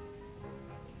pleased.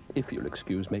 If you'll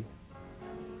excuse me.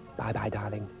 Bye-bye,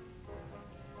 darling.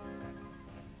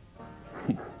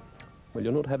 Well,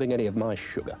 you're not having any of my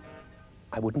sugar.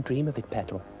 I wouldn't dream of it,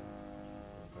 Petal.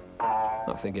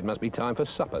 I think it must be time for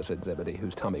supper, said Zebedee,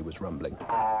 whose tummy was rumbling.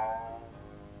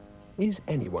 Is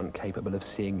anyone capable of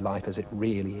seeing life as it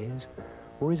really is?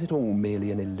 Or is it all merely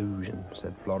an illusion,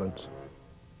 said Florence.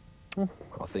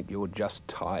 I think you're just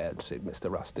tired, said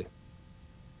Mr. Rusty.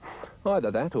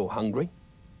 Either that or hungry.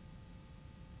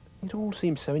 It all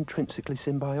seems so intrinsically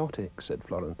symbiotic, said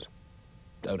Florence.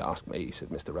 Don't ask me, said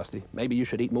Mr. Rusty. Maybe you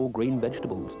should eat more green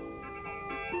vegetables.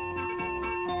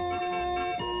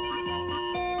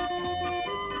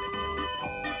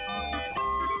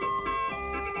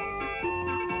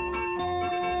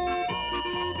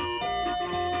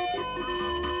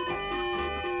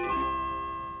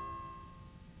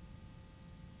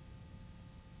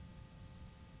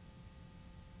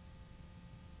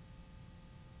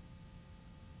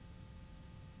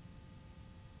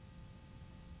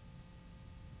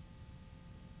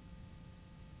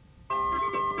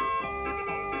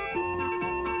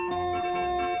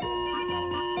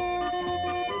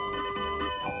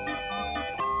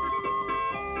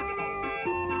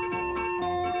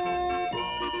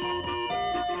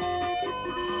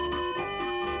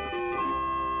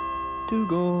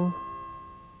 Dougal.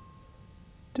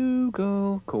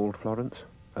 Dougal, called Florence.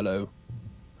 Hello.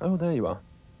 Oh, there you are.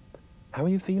 How are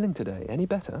you feeling today? Any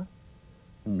better?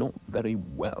 Not very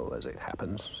well, as it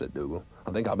happens, said Dougal.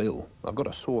 I think I'm ill. I've got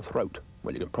a sore throat.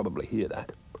 Well, you can probably hear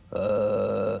that.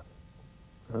 Oh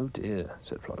dear,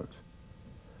 said Florence.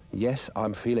 Yes,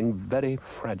 I'm feeling very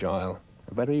fragile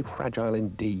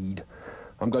indeed.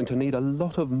 I'm going to need a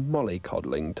lot of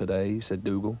mollycoddling today, said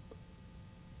Dougal.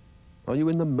 Are you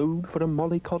in the mood for a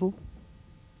mollycoddle?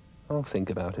 I'll think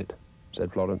about it,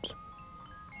 said Florence.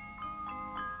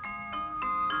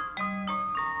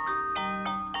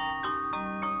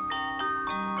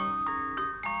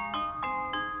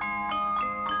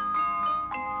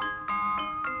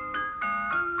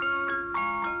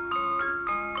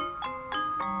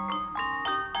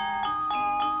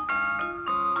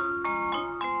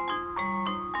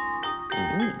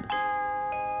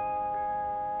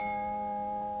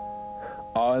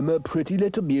 I'm a pretty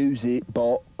little music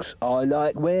box. I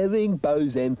like wearing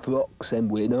bows and frocks,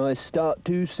 and when I start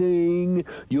to sing,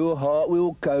 your heart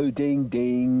will go ding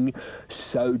ding.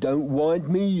 So don't wind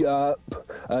me up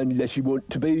unless you want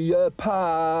to be a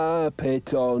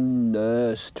puppet on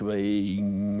a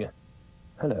string.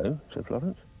 Hello, said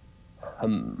Florence.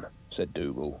 Said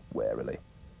Dougal warily.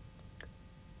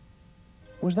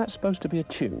 Was that supposed to be a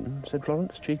tune? Said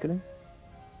Florence cheekily.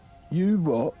 You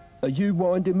what? Are you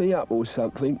winding me up or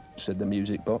something? Said the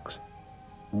music box.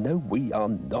 No, we are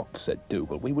not, said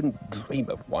Dougal. We wouldn't dream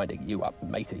of winding you up,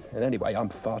 matey. And anyway, I'm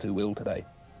far too ill today.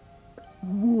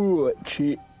 Watch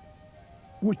it.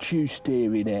 What you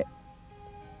staring at?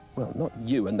 Well, not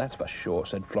you, and that's for sure,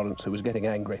 said Florence, who was getting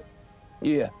angry.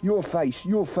 Here, your face.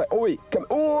 Oi,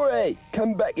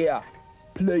 come back here,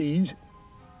 please.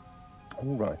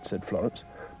 All right, said Florence,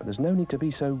 but there's no need to be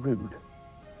so rude.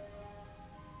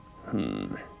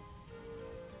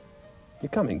 You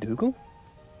coming, Dougal?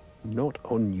 Not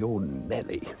on your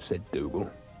Nelly, said Dougal.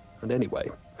 And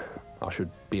anyway, I should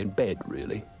be in bed,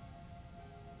 really.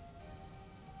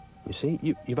 You see,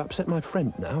 you've upset my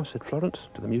friend now, said Florence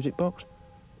to the music box.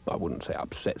 I wouldn't say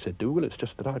upset, said Dougal. It's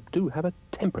just that I do have a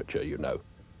temperature, you know.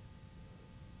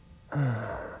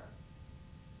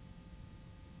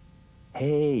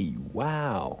 Hey,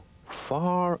 wow,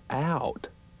 far out,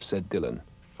 said Dylan,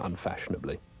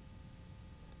 unfashionably.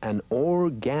 An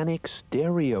organic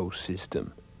stereo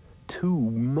system. Too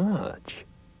much.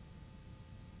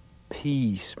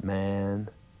 Peace, man.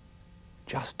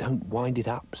 Just don't wind it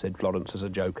up, said Florence as a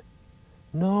joke.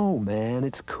 No, man,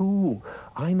 it's cool.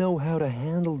 I know how to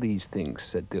handle these things,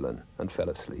 said Dylan, and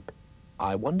fell asleep.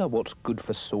 I wonder what's good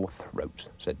for sore throats,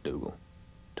 said Dougal.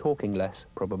 Talking less,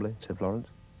 probably, said Florence.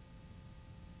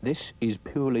 This is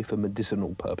purely for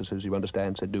medicinal purposes, you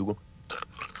understand, said Dougal.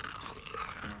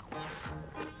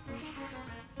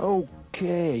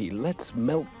 Okay, let's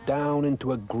melt down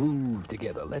into a groove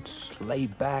together. Let's lay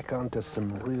back onto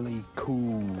some really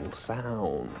cool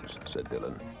sounds, said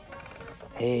Dylan.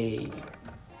 Hey,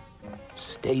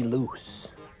 stay loose.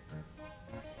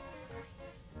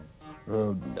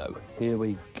 Oh, no, here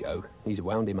we go. He's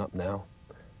wound him up now.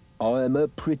 I'm a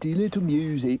pretty little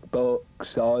music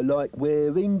box. I like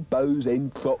wearing bows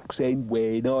and frocks, and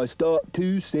when I start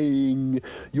to sing,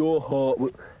 your heart will...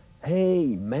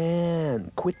 Hey,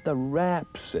 man, quit the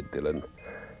rap, said Dylan.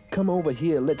 Come over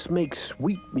here, let's make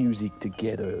sweet music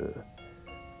together.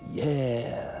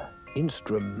 Yeah,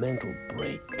 instrumental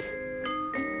break.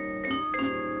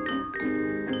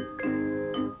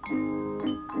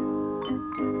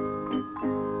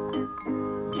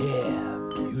 Yeah,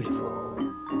 beautiful.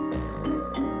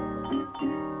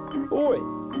 Oi!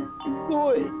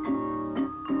 Oi!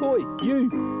 Oi, you!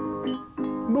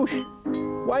 Mush!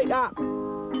 Wake up!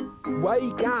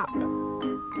 Wake up!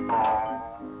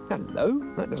 Hello,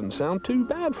 that doesn't sound too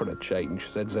bad for a change,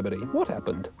 said Zebedee. What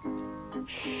happened?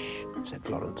 Shh, said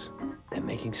Florence. They're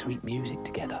making sweet music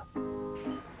together.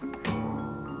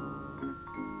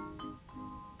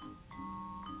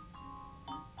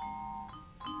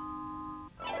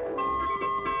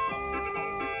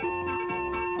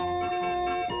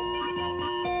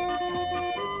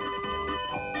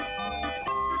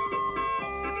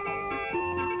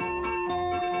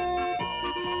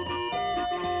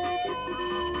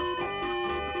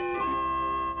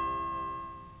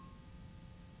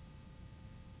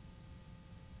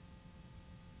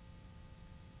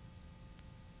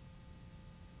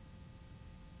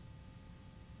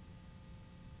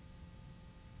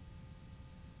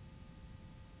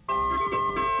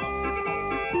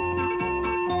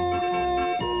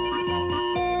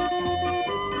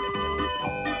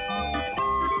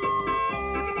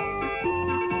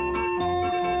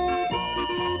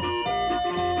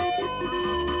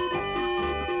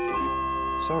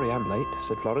 Sorry I'm late,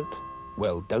 said Florence.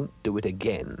 Well, don't do it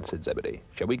again, said Zebedee.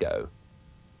 Shall we go?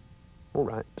 All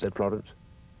right, said Florence.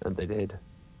 And they did.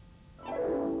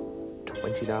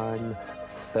 29,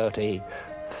 30,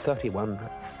 31,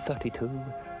 32,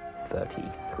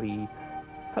 33.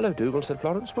 Hello, Dougal, said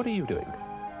Florence. What are you doing?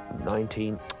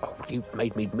 19. Oh, you've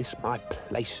made me miss my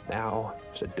place now,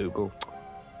 said Dougal.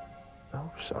 Oh,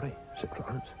 sorry, said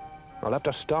Florence. I'll have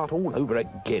to start all over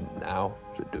again now,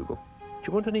 said Dougal. Do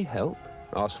you want any help?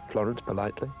 Asked Florence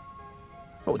politely.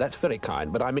 Oh, that's very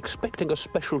kind, but I'm expecting a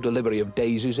special delivery of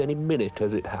daisies any minute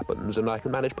as it happens, and I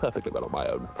can manage perfectly well on my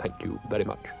own. Thank you very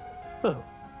much. Oh,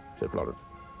 said Florence.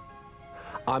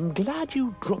 I'm glad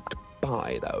you dropped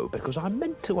by, though, because I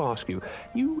meant to ask you.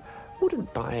 You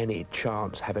wouldn't by any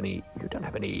chance you don't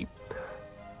have any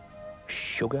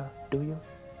sugar, do you?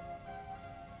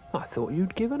 I thought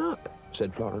you'd given up,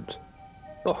 said Florence.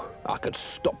 Oh, I could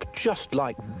stop just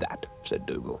like that, said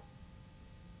Dougal.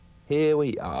 Here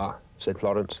we are, said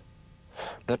Florence.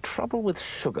 The trouble with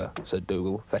sugar, said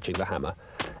Dougal, fetching the hammer,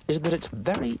 is that it's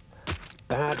very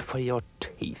bad for your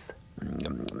teeth.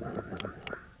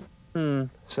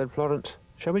 Said Florence.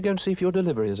 Shall we go and see if your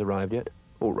delivery has arrived yet?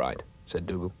 All right, said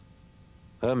Dougal.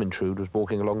 Ermintrude was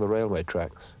walking along the railway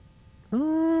tracks.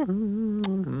 No,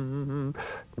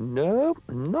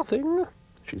 nothing,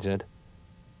 she said.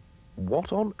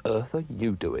 What on earth are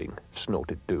you doing?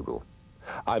 Snorted Dougal.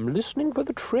 I'm listening for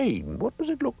the train. What does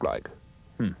it look like?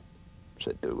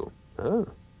 Said Dougal. Oh,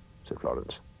 said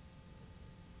Florence.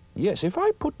 Yes, if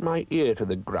I put my ear to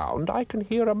the ground, I can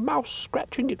hear a mouse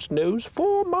scratching its nose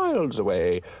 4 miles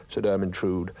away, said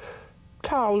Ermintrude.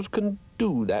 Cows can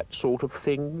do that sort of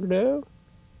thing, you know.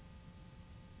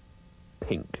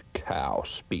 Pink cow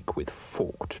speak with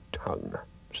forked tongue,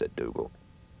 said Dougal.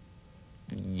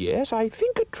 Yes, I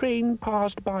think a train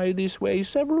passed by this way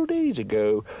several days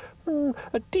ago.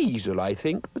 A diesel, I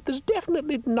think, but there's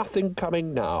definitely nothing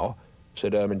coming now,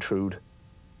 said Ermintrude.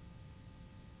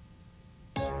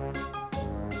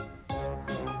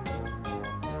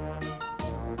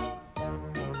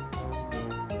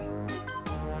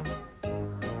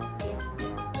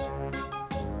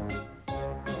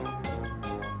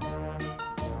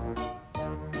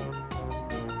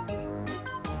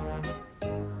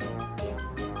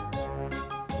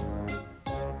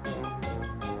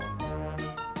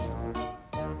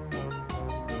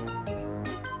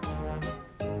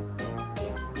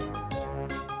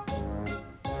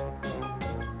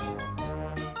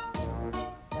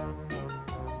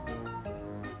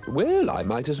 Well, I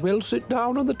might as well sit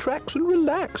down on the tracks and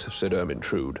relax, said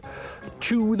Ermintrude.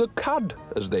 Chew the cud,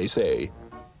 as they say.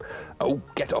 Oh,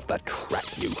 get off the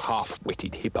track, you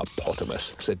half-witted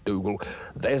hippopotamus, said Dougal.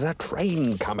 There's a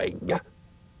train coming.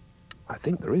 I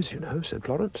think there is, you know, said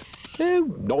Florence.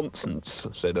 Oh, nonsense,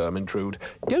 said Ermintrude.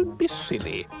 Don't be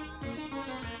silly.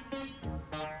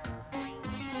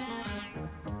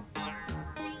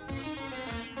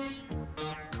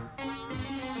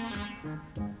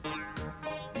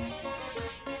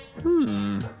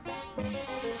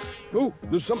 Oh,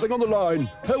 there's something on the line.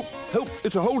 Help, help,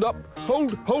 it's a hold-up.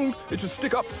 Hold, hold, it's a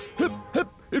stick-up. Hip, hip,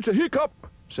 it's a hiccup,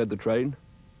 said the train.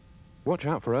 Watch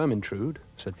out for Ermintrude,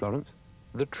 said Florence.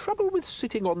 The trouble with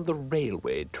sitting on the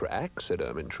railway track, said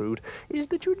Ermintrude, is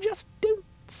that you just don't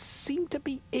seem to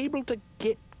be able to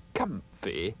get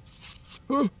comfy.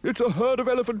 Oh, it's a herd of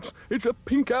elephants. It's a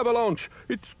pink avalanche.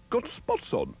 It's got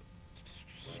spots on.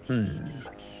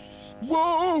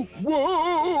 Whoa,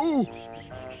 whoa!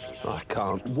 I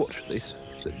can't watch this,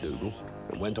 said Dougal,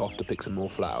 and went off to pick some more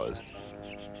flowers.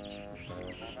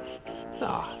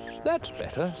 Ah, that's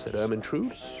better, said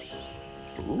Ermintrude.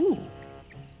 Ooh.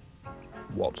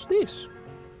 What's this?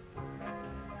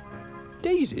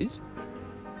 Daisies?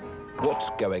 What's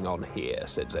going on here,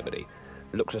 said Zebedee.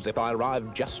 Looks as if I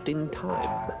arrived just in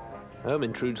time.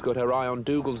 Ermintrude's got her eye on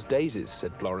Dougal's daisies,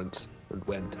 said Florence, and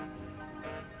went.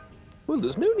 Well,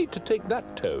 there's no need to take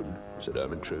that tone, said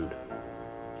Ermintrude.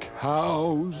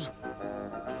 Cows.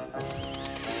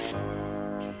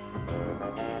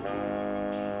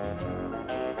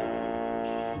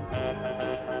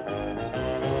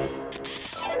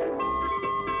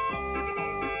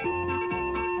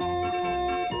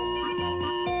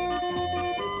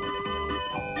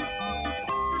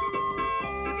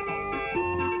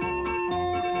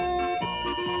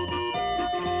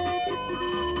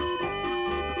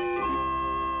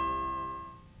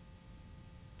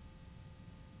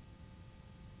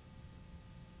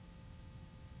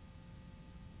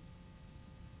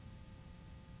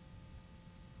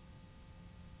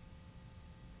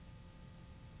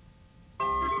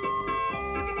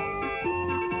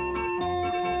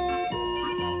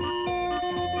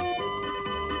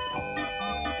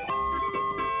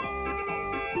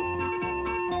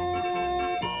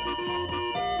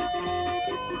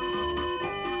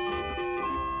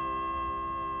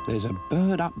 There's a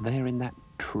bird up there in that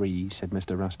tree, said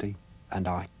Mr. Rusty, and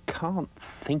I can't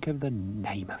think of the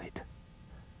name of it.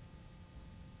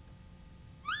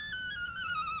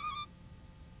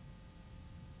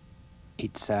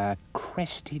 It's a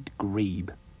crested grebe.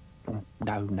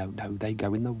 No, they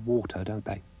go in the water, don't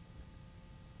they?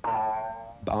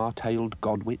 Bar-tailed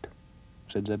godwit,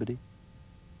 said Zebedee.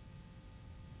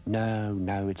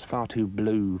 No, it's far too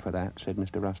blue for that, said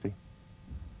Mr. Rusty.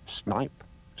 Snipe,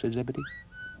 said Zebedee.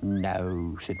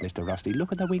 No, said Mr. Rusty,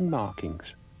 look at the wing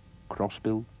markings.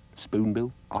 Crossbill,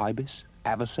 spoonbill, ibis,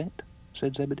 avocet,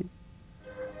 said Zebedee.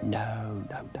 No.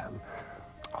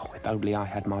 Oh, if only I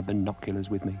had my binoculars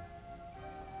with me.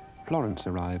 Florence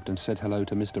arrived and said hello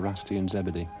to Mr. Rusty and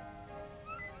Zebedee.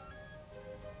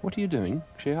 What are you doing?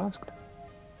 She asked.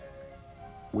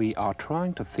 We are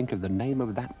trying to think of the name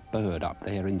of that bird up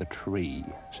there in the tree,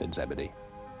 said Zebedee.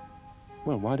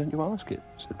 Well, why don't you ask it,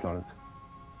 said Florence.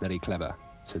 Very clever,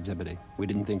 said Zebedee. We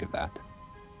didn't think of that.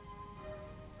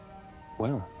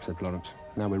 Well, said Florence,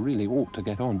 now we really ought to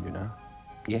get on, you know.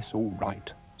 Yes, all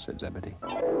right, said Zebedee.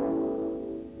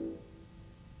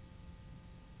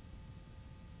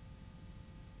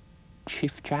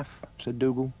 Chiff-chaff, said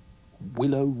Dougal.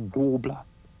 Willow warbler,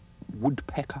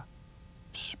 woodpecker,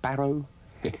 sparrow.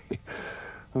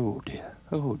 Oh dear.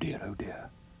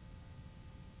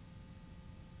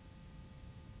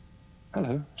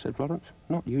 Hello, said Florence.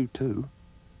 Not you too.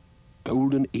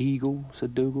 Golden eagle,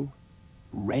 said Dougal.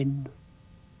 Wren.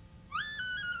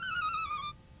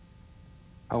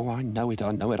 Oh, I know it,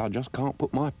 I just can't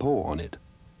put my paw on it.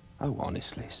 Oh,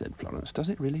 honestly, said Florence, does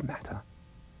it really matter?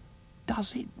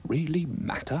 Does it really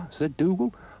matter, said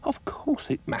Dougal. Of course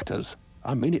it matters.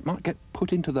 I mean, it might get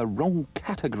put into the wrong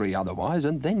category otherwise,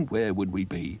 and then where would we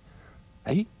be?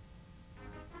 Eh?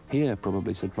 Here,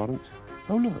 probably, said Florence.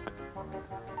 Oh, look.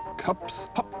 Cups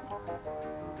up.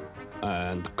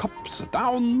 And cups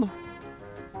down.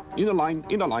 In a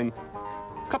line.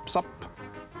 Cups up.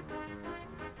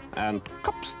 And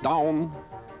cups down.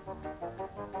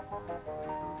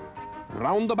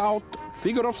 Roundabout,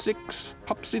 figure of 6,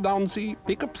 hupsy-downsy,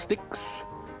 pick up sticks.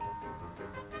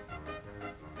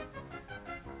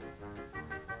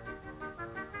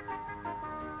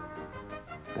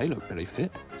 They look very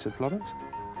fit, said Florence.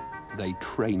 They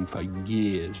train for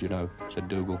years, you know, said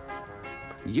Dougal.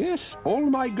 Yes, all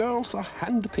my girls are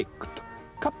hand-picked.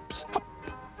 Cups up,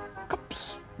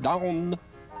 cups down.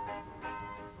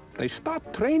 They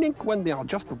start training when they are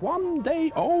just 1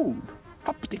 day old.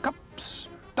 Uppity-cups,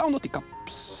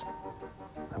 downity-cups.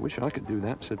 I wish I could do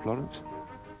that, said Florence.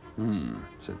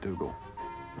 Said Dougal.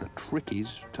 The trick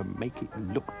is to make it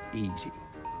look easy.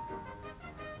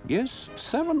 Yes,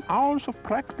 7 hours of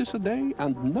practice a day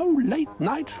and no late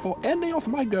nights for any of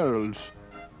my girls.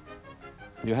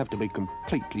 You have to be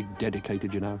completely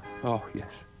dedicated, you know. Oh, yes,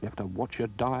 you have to watch your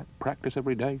diet, practice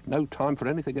every day. No time for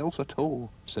anything else at all,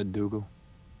 said Dougal.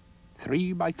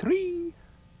 3 by 3,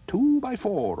 2 by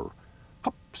 4.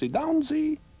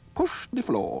 Hupsy-downsy, push the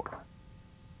floor.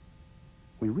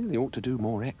 We really ought to do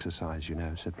more exercise, you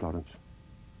know, said Florence.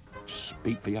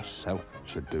 Speak for yourself,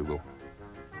 said Dougal.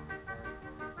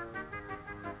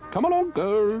 Come along,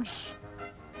 girls.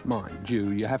 Mind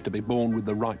you, you have to be born with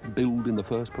the right build in the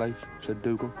first place, said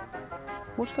Dougal.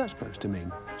 What's that supposed to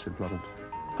mean, said Florence.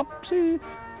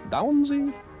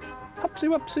 Hupsy-downsy,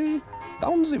 hupsy-wupsy,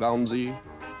 downsy-bounsy.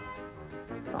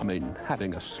 I mean,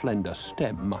 having a slender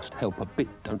stem must help a bit,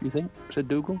 don't you think, said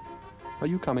Dougal. Are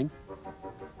you coming?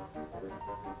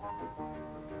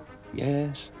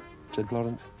 Yes, said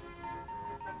Florence.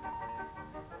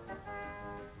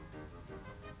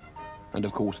 And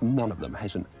of course none of them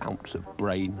has an ounce of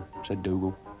brain, said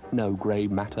Dougal. No grey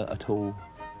matter at all.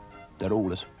 They're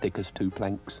all as thick as 2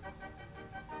 planks.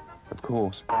 Of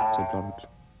course, said Florence.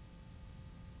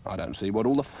 I don't see what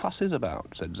all the fuss is about,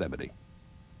 said Zebedee.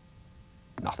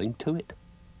 Nothing to it.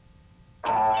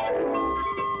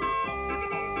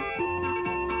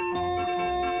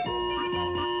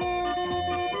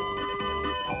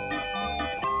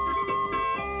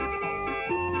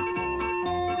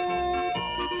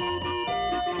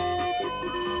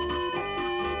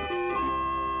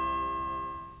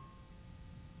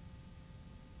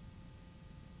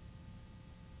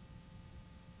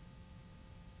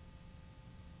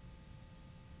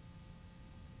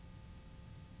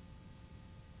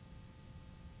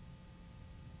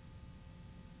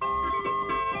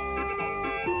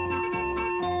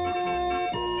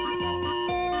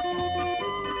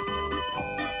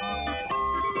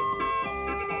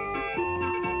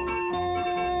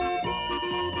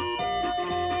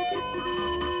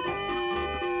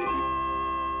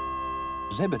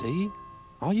 Zebedee,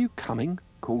 are you coming?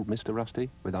 called Mr. Rusty,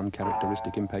 with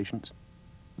uncharacteristic impatience.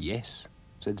 Yes,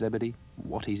 said Zebedee.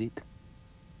 What is it?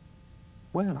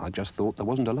 Well, I just thought there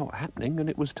wasn't a lot happening, and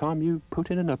it was time you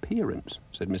put in an appearance,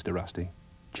 said Mr. Rusty,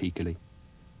 cheekily.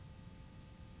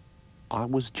 I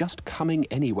was just coming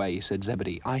anyway, said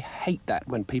Zebedee. I hate that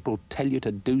when people tell you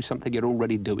to do something you're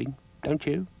already doing, don't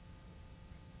you?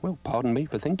 Well, pardon me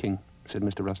for thinking, said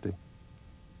Mr. Rusty.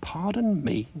 Pardon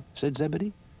me, said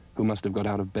Zebedee, who must have got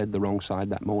out of bed the wrong side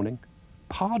that morning.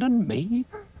 Pardon me?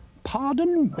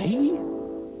 Pardon me?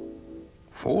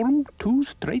 Form 2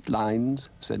 straight lines,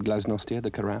 said Glasnostia, the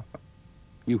carafe.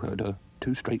 You heard her.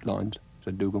 2 straight lines,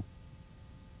 said Dougal.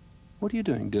 What are you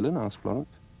doing, Dylan? Asked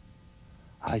Florence.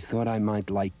 I thought I might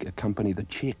accompany the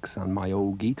chicks on my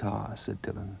old guitar, said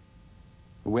Dylan.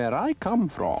 Where I come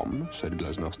from, said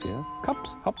Glasnostia,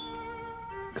 cups up,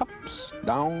 cups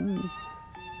down.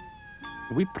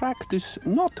 We practice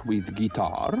not with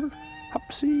guitar,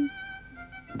 upsy,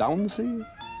 downsy,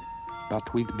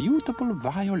 but with beautiful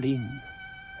violin.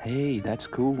 Hey, that's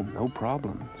cool, no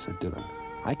problem, said Dylan.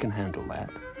 I can handle that.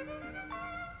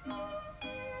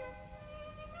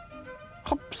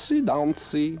 Upsy,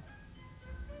 downsy.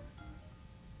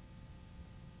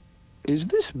 Is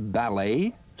this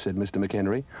ballet? Said Mr.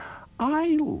 McHenry.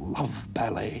 I love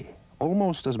ballet,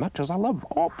 almost as much as I love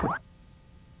opera.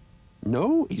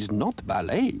 No, it's not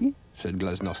ballet, said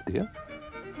Glasnostia.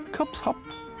 Cups up,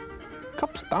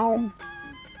 cups down.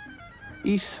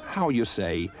 Is, how you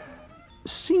say,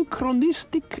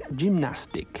 synchronistic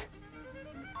gymnastic.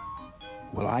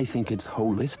 Well, I think it's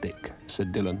holistic,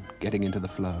 said Dylan, getting into the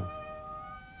flow.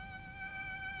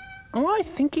 I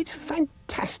think it's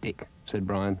fantastic, said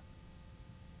Brian.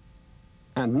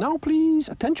 And now, please,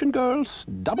 attention, girls,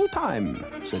 double time,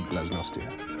 said Glasnostia.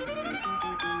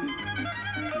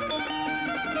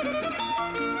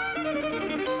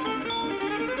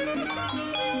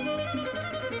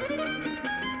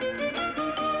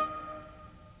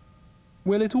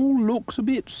 Well, it all looks a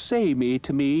bit samey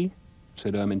to me,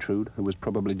 said Ermintrude, who was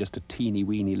probably just a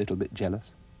teeny-weeny little bit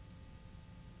jealous.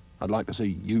 I'd like to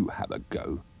see you have a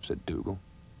go, said Dougal.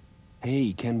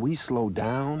 Hey, can we slow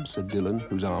down, said Dylan,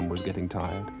 whose arm was getting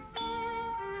tired.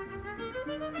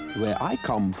 Where I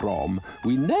come from,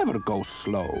 we never go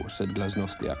slow, said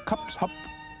Glasnostia. Cups up.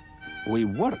 We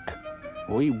work,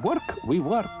 we work, we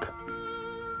work.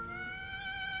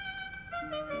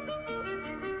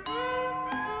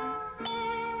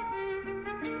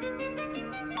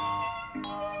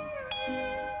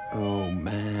 Oh,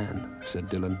 man, said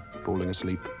Dylan, falling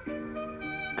asleep.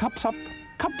 Cups up,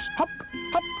 cups up,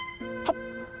 up, up.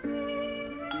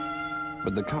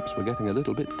 But the cups were getting a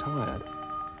little bit tired.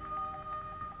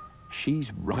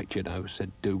 She's right, you know,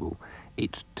 said Dougal.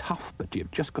 It's tough, but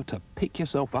you've just got to pick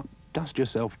yourself up, dust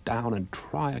yourself down, and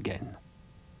try again.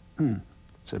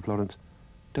 Said Florence.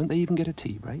 Don't they even get a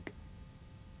tea break?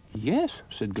 Yes,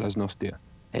 said Glasnostia.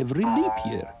 Every leap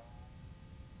year.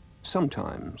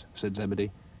 Sometimes, said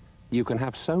Zebedee, you can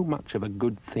have so much of a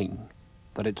good thing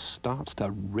that it starts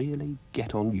to really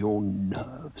get on your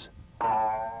nerves.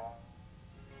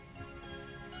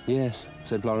 Yes,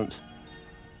 said Florence.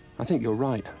 I think you're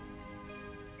right.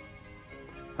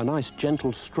 A nice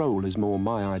gentle stroll is more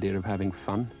my idea of having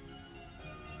fun.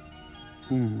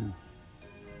 And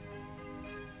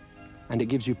it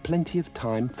gives you plenty of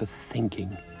time for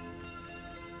thinking.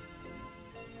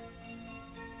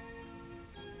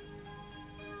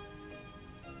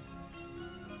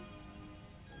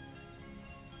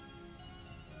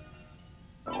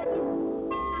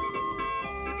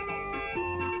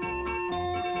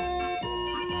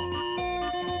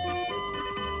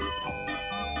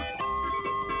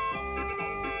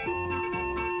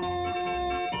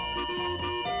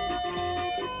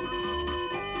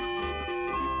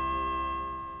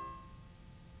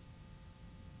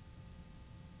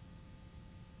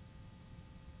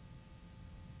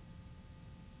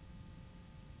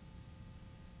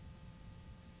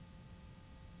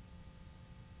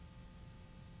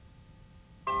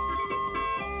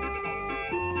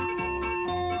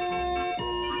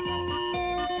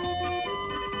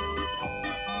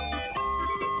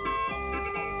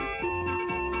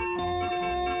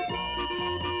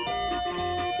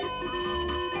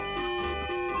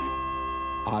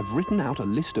 I've written out a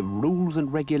list of rules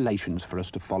and regulations for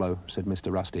us to follow, said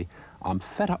Mr. Rusty. I'm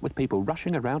fed up with people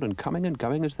rushing around and coming and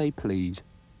going as they please.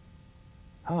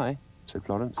 Hi, said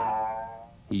Florence.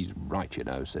 He's right, you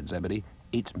know, said Zebedee.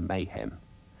 It's mayhem.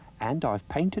 And I've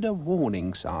painted a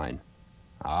warning sign.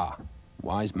 Ah,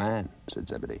 wise man, said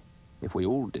Zebedee. If we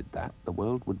all did that, the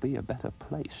world would be a better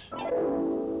place.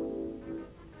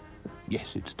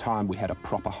 Yes, it's time we had a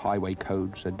proper highway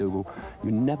code, said Dougal.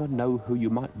 You never know who you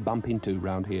might bump into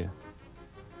round here.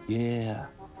 Yeah,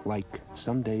 like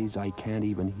some days I can't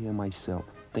even hear myself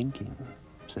thinking,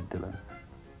 said Dylan.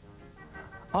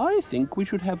 I think we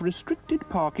should have restricted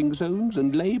parking zones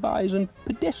and lay-bys and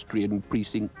pedestrian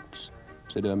precincts,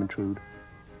 said Ermintrude.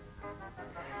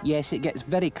 Yes, it gets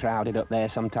very crowded up there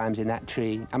sometimes in that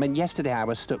tree. I mean, yesterday I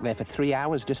was stuck there for 3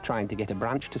 hours just trying to get a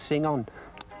branch to sing on.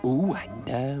 Ooh, I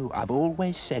know. I've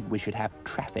always said we should have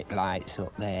traffic lights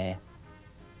up there.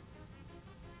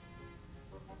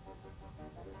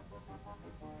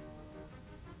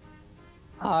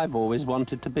 I've always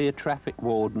wanted to be a traffic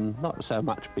warden, not so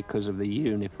much because of the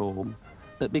uniform,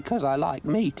 but because I like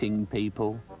meeting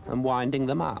people and winding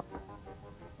them up.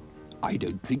 I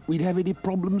don't think we'd have any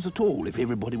problems at all if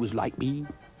everybody was like me,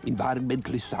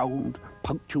 environmentally sound,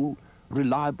 punctual,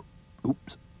 reliable.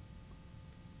 Oops.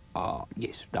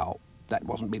 Yes, no, that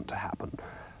wasn't meant to happen.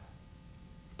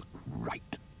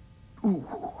 Right. Ooh.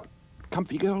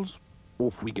 Comfy, girls?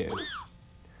 Off we go.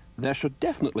 There should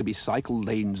definitely be cycle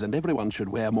lanes and everyone should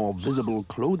wear more visible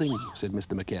clothing, said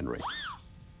Mr. McHenry.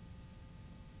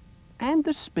 And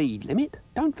the speed limit.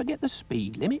 Don't forget the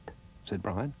speed limit, said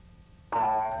Brian.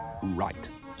 Right,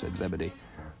 said Zebedee.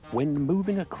 When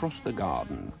moving across the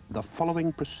garden, the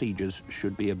following procedures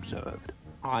should be observed.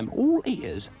 I'm all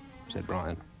ears, said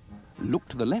Brian. Look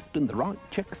to the left and the right,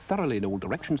 check thoroughly in all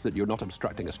directions that you're not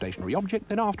obstructing a stationary object,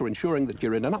 then after ensuring that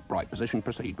you're in an upright position,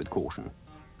 proceed with caution.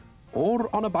 Or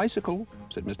on a bicycle,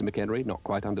 said Mr. McHenry, not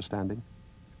quite understanding.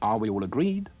 Are we all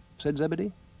agreed, said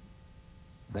Zebedee.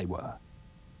 They were.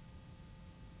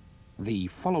 The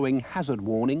following hazard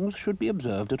warnings should be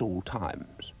observed at all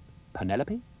times.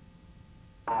 Penelope?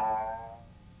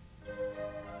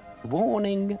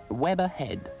 Warning, web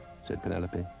ahead, said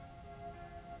Penelope.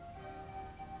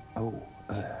 Oh,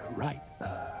 right,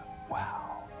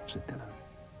 wow, said Dylan.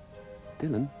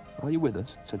 Dylan, are you with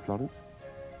us, said Florence.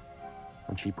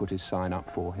 And she put his sign up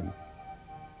for him.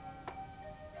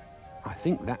 I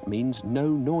think that means no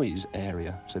noise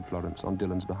area, said Florence on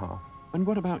Dylan's behalf. And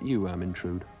what about you,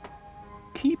 Ermintrude?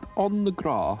 Keep on the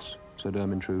grass, said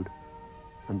Ermintrude.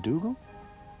 And Dougal?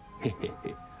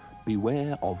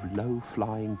 Beware of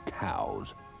low-flying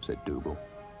cows, said Dougal.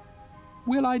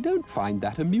 Well, I don't find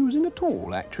that amusing at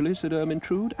all, actually, said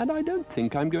Ermintrude, and I don't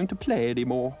think I'm going to play any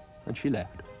more. And she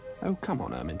left. Oh, come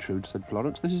on, Ermintrude, said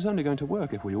Florence. This is only going to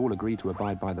work if we all agree to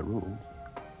abide by the rules.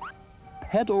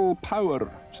 Pedal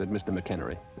power, said Mr.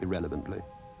 McHenry, irrelevantly.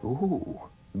 Ooh,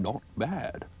 not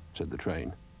bad, said the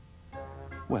train.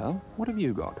 Well, what have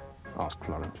you got? Asked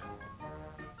Florence.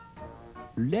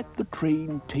 Let the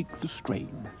train take the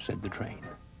strain, said the train.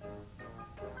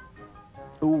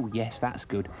 Oh, yes, that's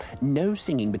good. No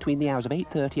singing between the hours of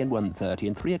 8:30 and 1:30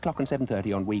 and 3 o'clock and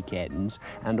 7:30 on weekends,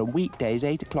 and on weekdays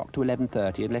 8 o'clock to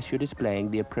 11:30 unless you're displaying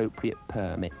the appropriate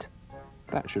permit.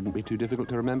 That shouldn't be too difficult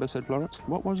to remember, said Florence.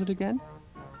 What was it again?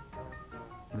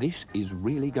 This is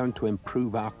really going to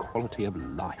improve our quality of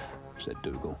life, said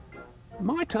Dougal.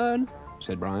 My turn,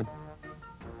 said Brian.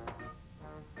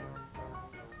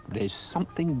 There's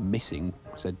something missing,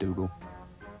 said Dougal.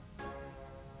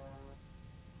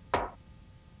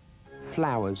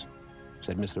 Flowers,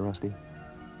 said Mr. Rusty.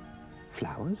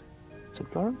 Flowers? Said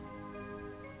Florence.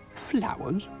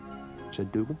 Flowers?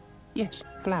 Said Dougal. Yes,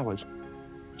 flowers,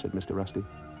 said Mr. Rusty.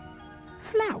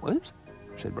 Flowers?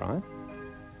 Said Brian.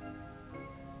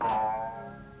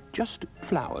 Just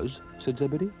flowers, said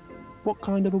Zebedee. What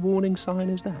kind of a warning sign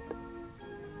is that?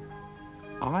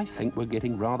 I think we're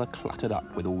getting rather cluttered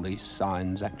up with all these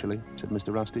signs, actually, said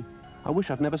Mr. Rusty. I wish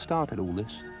I'd never started all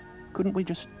this. Couldn't we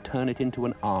just turn it into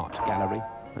an art gallery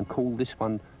and call this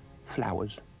one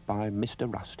Flowers by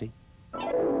Mr. Rusty?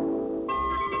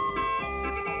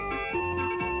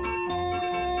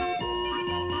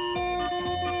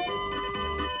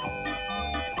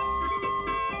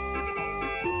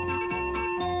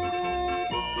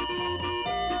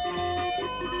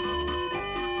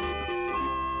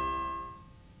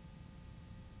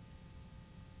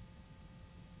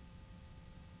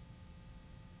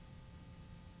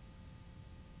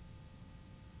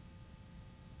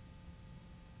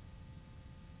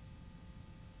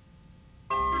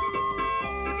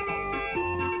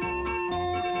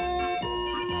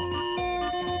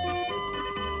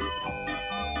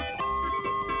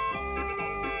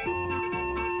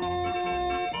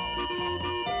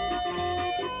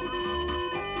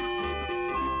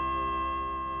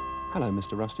 Hello,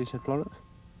 Mr. Rusty, said Florence.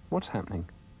 What's happening?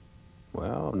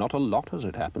 Well, not a lot as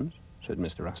it happens, said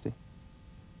Mr. Rusty.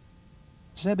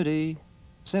 Zebedee,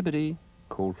 Zebedee,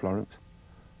 called Florence.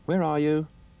 Where are you?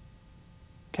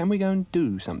 Can we go and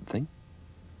do something?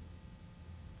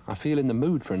 I feel in the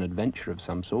mood for an adventure of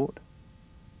some sort.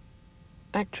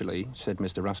 Actually, said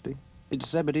Mr. Rusty, it's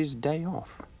Zebedee's day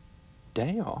off.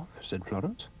 Day off? Said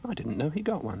Florence. I didn't know he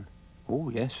got one. Oh,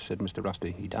 yes, said Mr.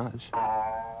 Rusty, he does.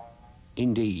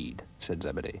 Indeed, said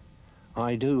Zebedee.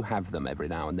 I do have them every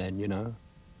now and then, you know.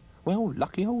 Well,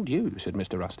 lucky old you, said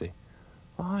Mr. Rusty.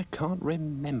 I can't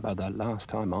remember the last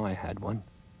time I had one.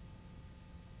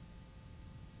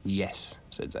 Yes,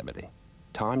 said Zebedee.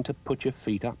 Time to put your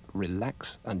feet up,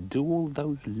 relax, and do all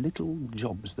those little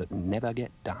jobs that never get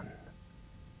done.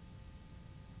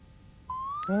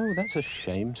 Oh, that's a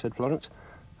shame, said Florence.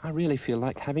 I really feel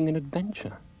like having an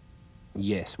adventure.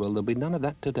 Yes, well, there'll be none of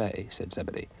that today, said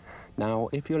Zebedee. Now,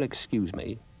 if you'll excuse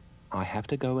me, I have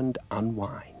to go and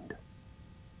unwind.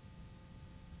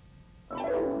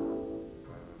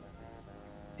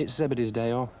 It's Zebedee's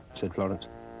day off, said Florence.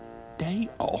 Day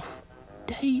off?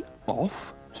 Day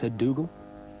off? Said Dougal.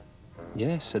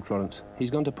 Yes, said Florence.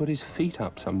 He's gone to put his feet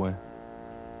up somewhere.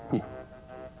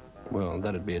 Well,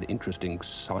 that'd be an interesting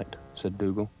sight, said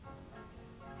Dougal.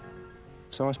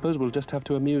 So I suppose we'll just have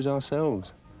to amuse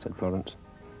ourselves, said Florence.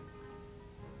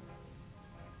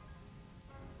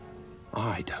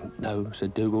 I don't know,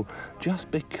 said Dougal. Just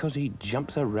because he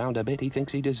jumps around a bit, he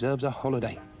thinks he deserves a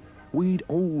holiday. We'd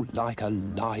all like a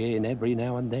lie-in every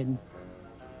now and then,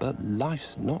 but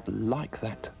life's not like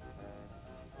that.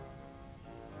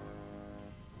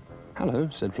 Hello,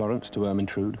 said Florence to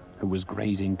Ermintrude, who was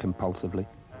grazing compulsively.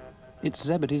 It's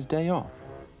Zebedee's day off.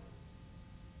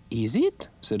 Is it?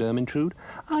 Said Ermintrude.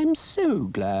 I'm so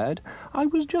glad. I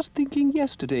was just thinking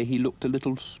yesterday he looked a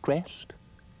little stressed.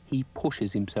 He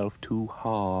pushes himself too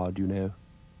hard, you know.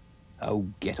 Oh,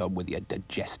 get on with your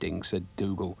digesting, said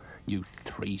Dougal, you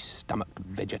three-stomached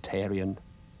vegetarian.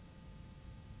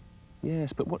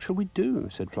 Yes, but what shall we do?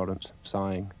 Said Florence,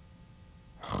 sighing.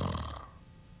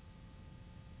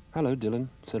 Hello, Dylan,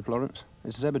 said Florence.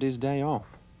 It's Zebedee's day off.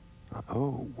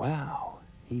 Oh, wow.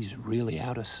 He's really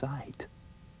out of sight.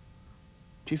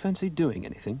 Do you fancy doing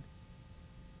anything?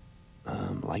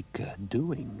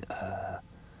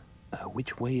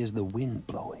 Which way is the wind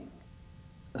blowing?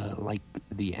 Like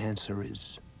the answer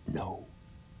is no.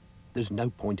 There's no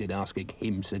point in asking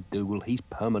him, said Dougal. He's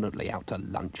permanently out to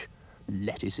lunch.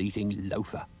 Lettuce-eating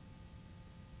loafer.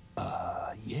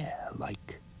 Yeah,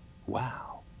 wow.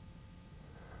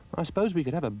 I suppose we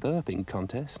could have a burping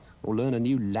contest, or learn a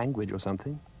new language or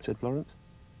something, said Florence.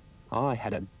 I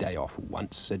had a day off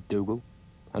once, said Dougal,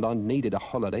 and I needed a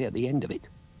holiday at the end of it.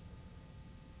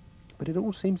 But it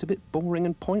all seems a bit boring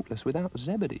and pointless without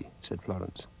Zebedee, said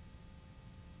Florence.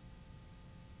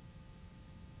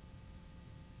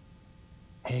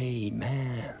 Hey,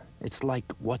 man, it's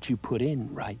like what you put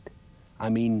in, right? I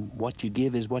mean, what you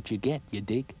give is what you get, you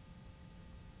dig?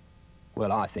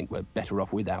 Well, I think we're better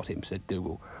off without him, said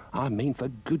Dougal. I mean, for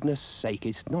goodness sake,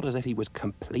 it's not as if he was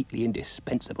completely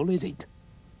indispensable, is it?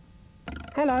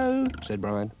 Hello, said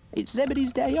Brian. It's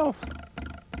Zebedee's day off.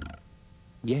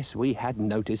 Yes, we had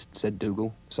noticed, said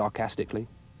Dougal, sarcastically.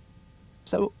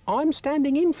 So I'm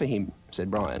standing in for him, said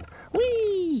Brian.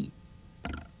 Whee!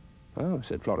 Oh,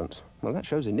 said Florence. Well, that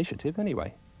shows initiative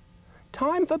anyway.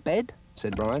 Time for bed,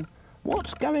 said Brian.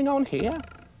 What's going on here?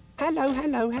 Hello,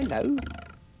 hello, hello.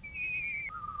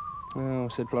 Oh,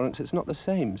 said Florence, it's not the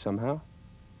same somehow.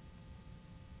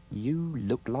 You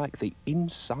look like the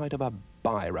inside of a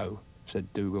biro, said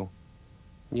Dougal.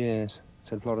 Yes,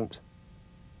 said Florence.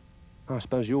 I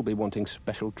suppose you'll be wanting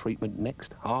special treatment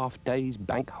next. Half days,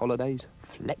 bank holidays,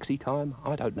 flexi time,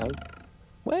 I don't know.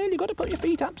 Well, you've got to put your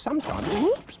feet up sometime.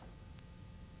 Whoops.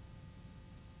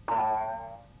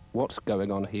 What's going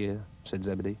on here? Said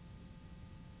Zebedee.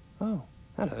 Oh,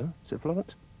 hello, said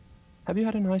Florence. Have you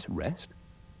had a nice rest?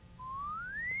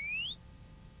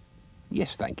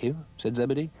 Yes, thank you, said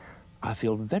Zebedee. I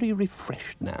feel very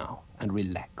refreshed now and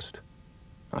relaxed.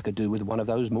 I could do with one of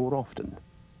those more often.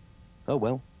 Oh,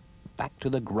 well, back to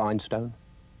the grindstone.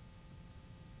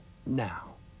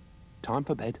 Now, time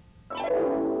for bed.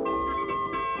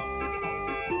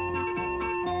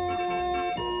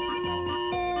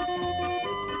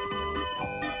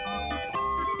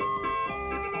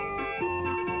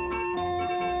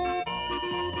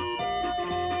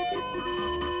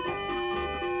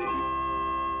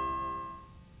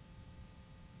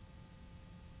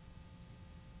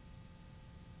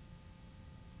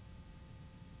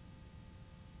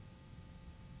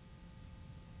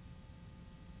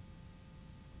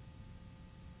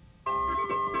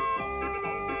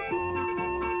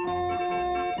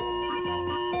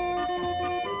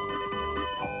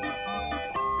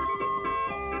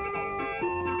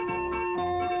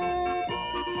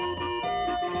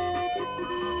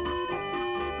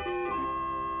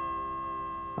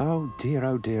 dear,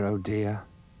 oh dear, oh dear.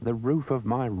 The roof of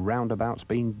my roundabout's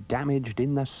been damaged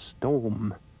in the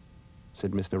storm,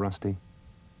 said Mr. Rusty,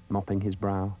 mopping his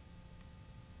brow.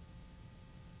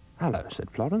 Hello, said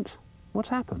Florence. What's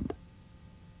happened?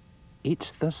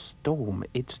 It's the storm.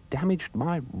 It's damaged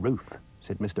my roof,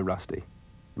 said Mr. Rusty,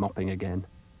 mopping again.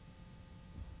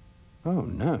 Oh,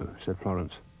 no, said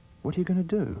Florence. What are you going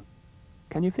to do?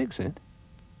 Can you fix it?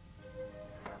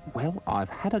 Well, I've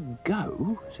had a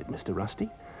go, said Mr. Rusty,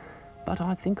 but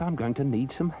I think I'm going to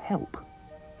need some help.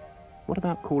 What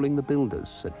about calling the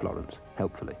builders, said Florence,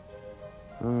 helpfully.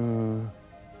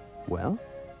 Well?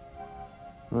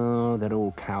 Oh, they're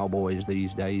all cowboys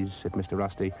these days, said Mr.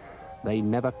 Rusty. They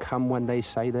never come when they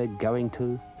say they're going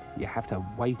to. You have to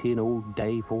wait in all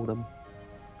day for them.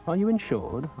 Are you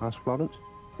insured? Asked Florence.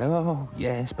 Oh,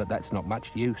 yes, but that's not much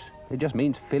use. It just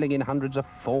means filling in hundreds of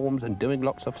forms and doing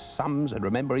lots of sums and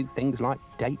remembering things like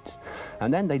dates.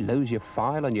 And then they lose your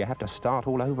file and you have to start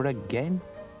all over again.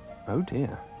 Oh,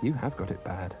 dear, you have got it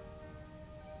bad.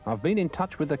 I've been in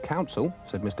touch with the council,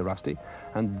 said Mr. Rusty,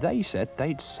 and they said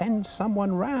they'd send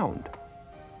someone round.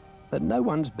 But no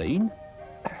one's been.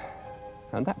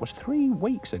 And that was 3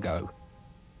 weeks ago.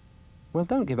 Well,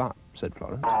 don't give up, said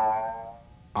Florence.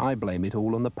 I blame it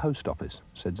all on the post office,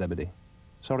 said Zebedee.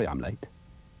 Sorry I'm late.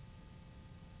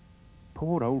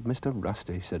 Poor old Mr.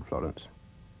 Rusty, said Florence.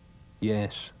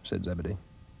 Yes, said Zebedee.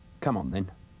 Come on,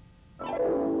 then.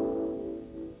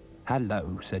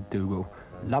 Hello, said Dougal.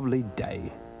 Lovely day,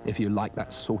 if you like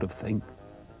that sort of thing.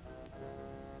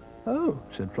 Oh,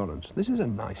 said Florence, this is a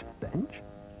nice bench.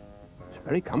 It's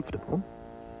very comfortable.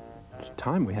 It's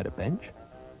time we had a bench.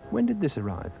 When did this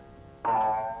arrive?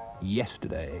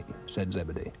 Yesterday, said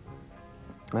Zebedee.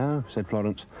 Oh, said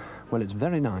Florence. Well, it's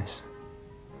very nice.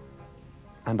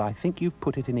 And I think you've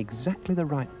put it in exactly the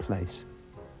right place.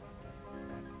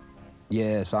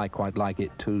 Yes, I quite like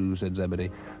it too, said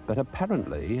Zebedee. But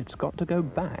apparently it's got to go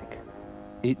back.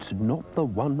 It's not the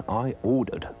one I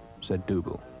ordered, said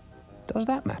Dougal. Does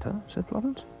that matter, said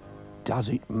Florence. Does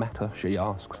it matter, she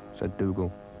asks, said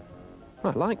Dougal.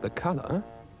 I like the colour.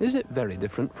 Is it very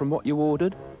different from what you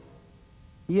ordered?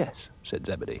 Yes, said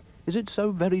Zebedee. Is it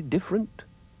so very different?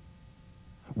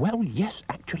 Well, yes,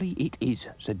 actually it is,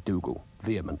 said Dougal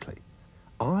vehemently.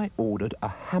 I ordered a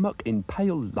hammock in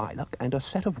pale lilac and a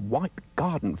set of white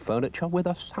garden furniture with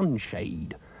a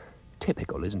sunshade.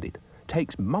 Typical, isn't it?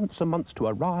 Takes months and months to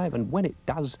arrive, and when it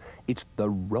does, it's the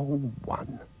wrong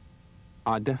one.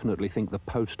 I definitely think the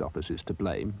post office is to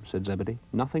blame, said Zebedee.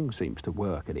 Nothing seems to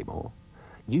work anymore.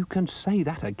 You can say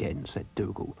that again, said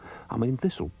Dougal. I mean,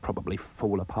 this'll probably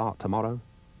fall apart tomorrow.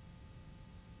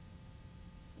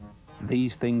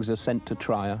 These things are sent to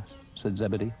try us, said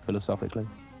Zebedee philosophically.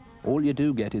 All you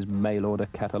do get is mail-order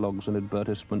catalogues and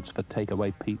advertisements for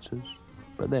takeaway pizzas.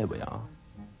 But there we are.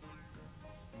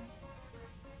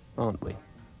 Aren't we?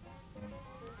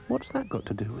 What's that got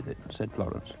to do with it, said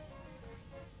Florence.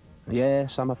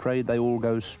 Yes, I'm afraid they all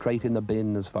go straight in the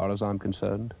bin as far as I'm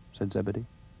concerned, said Zebedee.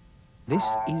 This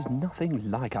is nothing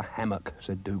like a hammock,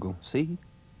 said Dougal. See?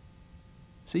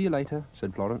 See you later,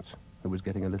 said Florence, who was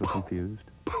getting a little confused.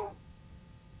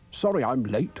 Sorry I'm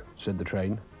late, said the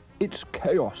train. It's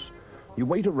chaos. You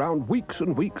wait around weeks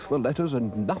and weeks for letters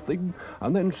and nothing,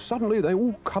 and then suddenly they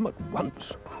all come at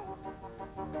once.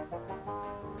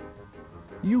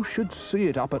 You should see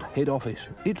it up at head office.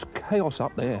 It's chaos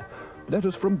up there.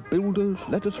 Letters from builders,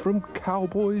 letters from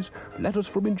cowboys, letters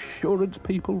from insurance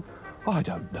people. I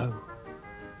don't know.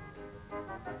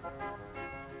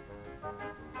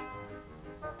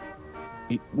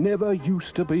 It never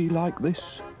used to be like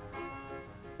this.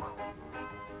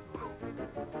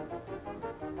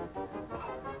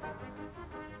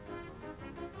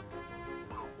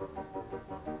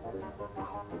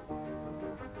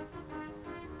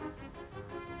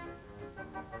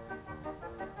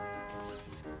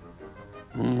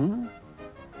 Hmm?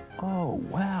 Oh,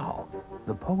 wow.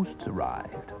 The post's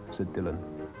arrived, said Dylan.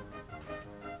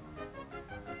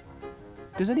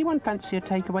 Does anyone fancy a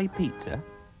takeaway pizza?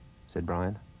 Said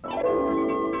Brian.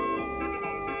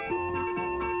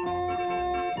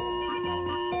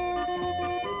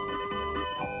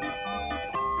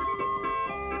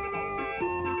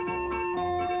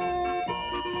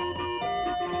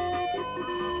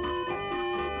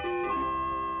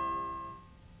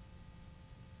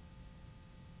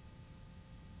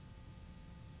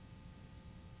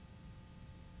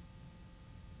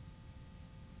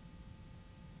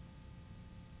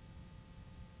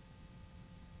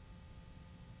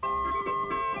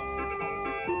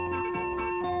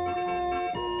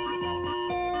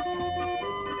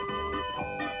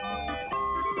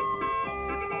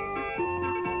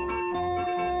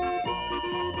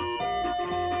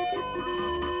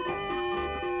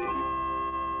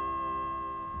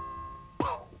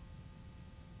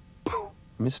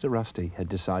 Mr. Rusty had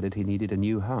decided he needed a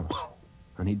new house,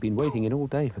 and he'd been waiting in all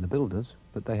day for the builders,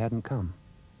 but they hadn't come.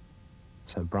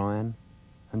 So Brian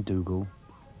and Dougal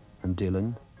and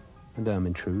Dylan and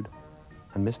Ermintrude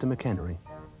and Mr. McHenry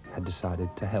had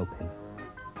decided to help him.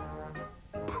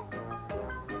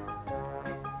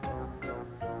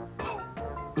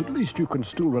 At least you can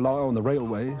still rely on the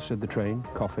railway, said the train,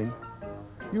 coughing.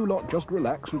 You lot just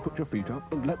relax and put your feet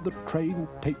up and let the train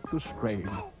take the strain.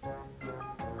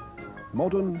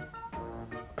 Modern,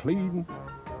 clean,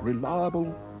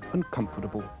 reliable and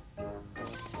comfortable.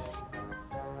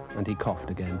 And he coughed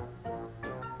again.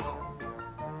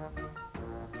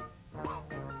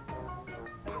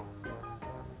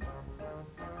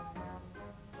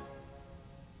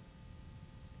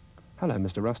 Hello,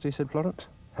 Mr. Rusty, said Florence.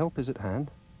 Help is at hand.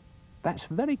 That's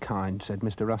very kind, said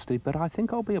Mr. Rusty, but I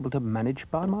think I'll be able to manage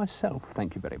by myself,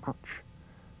 thank you very much.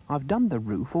 I've done the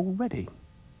roof already.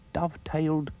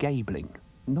 Dovetailed gabling.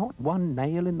 Not one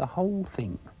nail in the whole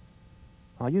thing.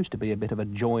 I used to be a bit of a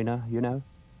joiner, you know.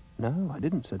 No, I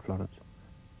didn't, said Florence.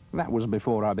 That was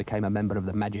before I became a member of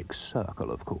the Magic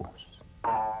Circle, of course.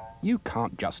 You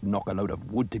can't just knock a load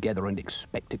of wood together and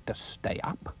expect it to stay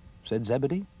up, said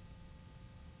Zebedee.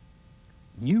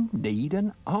 You need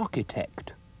an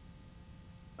architect.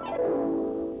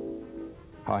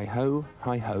 Hi-ho,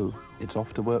 hi-ho, it's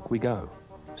off to work we go,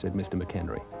 said Mr.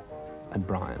 McHenry, and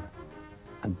Brian,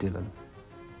 and Dylan,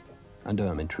 and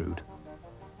Ermintrude.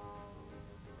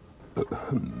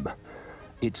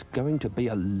 It's going to be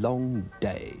a long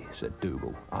day, said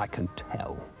Dougal, I can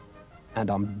tell, and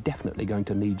I'm definitely going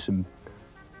to need some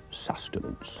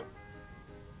sustenance.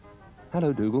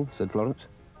 Hello, Dougal, said Florence.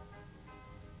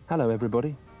 Hello,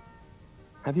 everybody.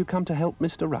 Have you come to help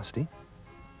Mr. Rusty?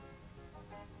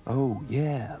 Oh,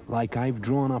 yeah, like I've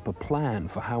drawn up a plan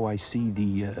for how I see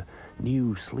the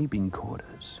new sleeping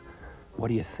quarters. What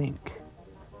do you think?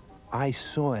 I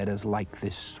saw it as like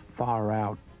this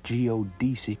far-out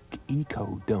geodesic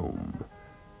eco-dome.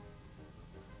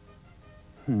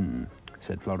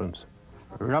 Said Florence.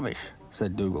 Rubbish,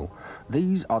 said Dougal.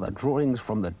 These are the drawings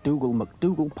from the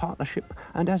Dougal-McDougal partnership,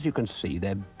 and as you can see,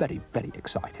 they're very, very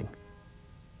exciting.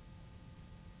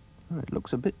 Oh, it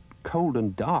looks a bit cold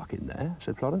and dark in there,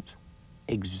 said Florence.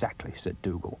 Exactly, said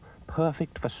Dougal.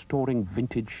 Perfect for storing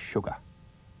vintage sugar.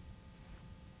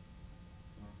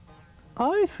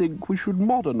 I think we should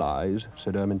modernise,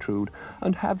 said Ermintrude,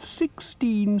 and have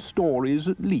 16 stories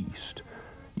at least.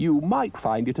 You might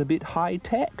find it a bit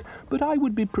high-tech, but I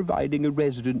would be providing a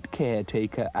resident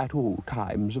caretaker at all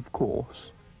times, of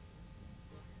course.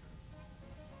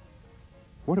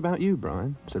 What about you,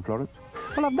 Brian? Said Florence.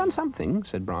 Well, I've done something,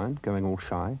 said Brian, going all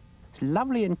shy. It's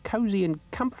lovely and cosy and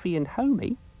comfy and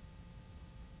homey.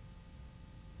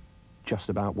 Just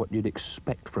about what you'd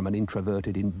expect from an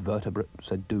introverted invertebrate,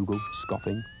 said Dougal,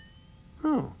 scoffing.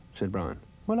 Oh, said Brian.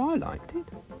 Well, I liked it.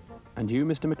 And you,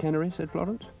 Mr. McHenry, said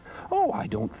Florence. Oh, I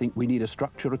don't think we need a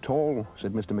structure at all,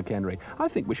 said Mr. McHenry. I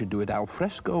think we should do it al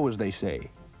fresco, as they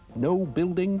say. No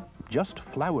building, just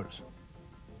flowers.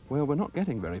 Well, we're not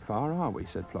getting very far, are we,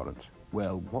 said Florence.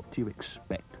 Well, what do you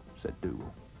expect, said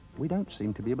Dougal. We don't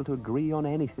seem to be able to agree on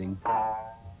anything.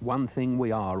 One thing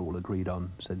we are all agreed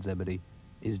on, said Zebedee,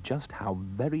 is just how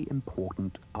very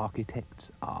important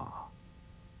architects are.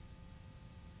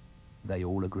 They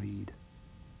all agreed.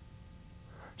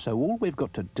 So all we've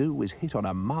got to do is hit on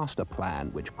a master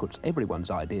plan which puts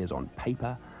everyone's ideas on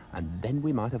paper, and then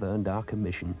we might have earned our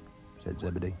commission, said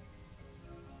Zebedee.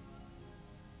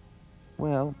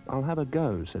 Well, I'll have a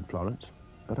go, said Florence,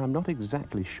 but I'm not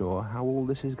exactly sure how all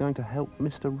this is going to help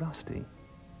Mr. Rusty.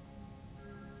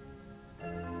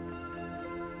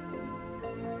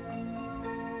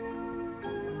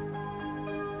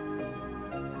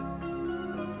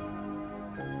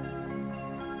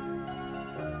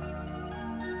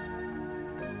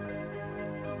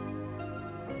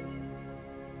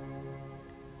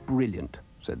 Brilliant,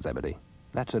 said Zebedee.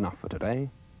 That's enough for today.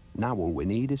 Now all we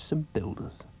need is some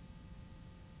builders.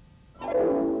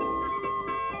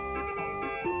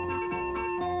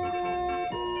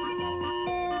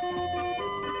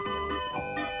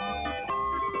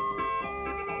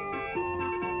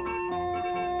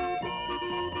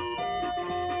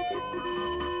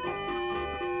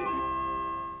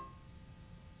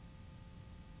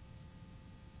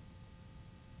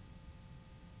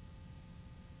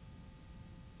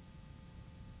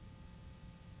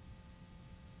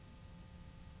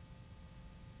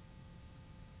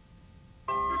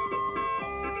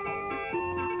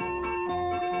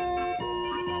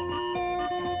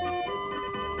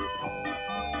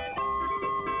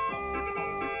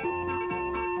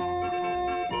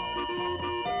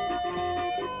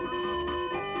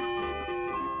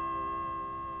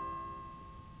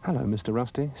 "Hello, Mr.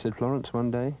 Rusty," said Florence one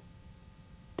day.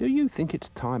 "Do you think it's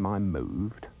time I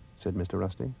moved?" said Mr.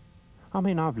 Rusty. "I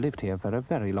mean, I've lived here for a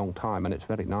very long time, and it's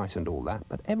very nice and all that,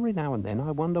 but every now and then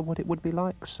I wonder what it would be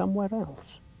like somewhere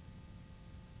else."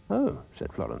 "Oh,"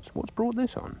 said Florence, "what's brought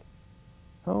this on?"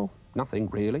 "Oh, nothing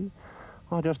really.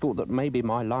 I just thought that maybe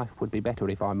my life would be better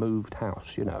if I moved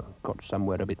house, you know, got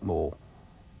somewhere a bit more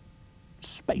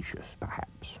spacious,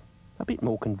 perhaps, a bit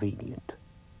more convenient."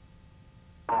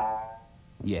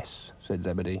 "Yes," said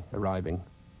Zebedee, arriving.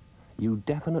 "You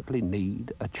definitely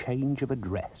need a change of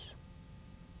address."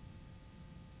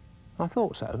 "I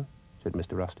thought so," said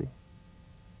Mr. Rusty.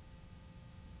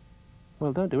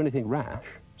 "Well, don't do anything rash,"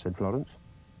 said Florence.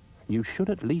 "You should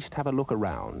at least have a look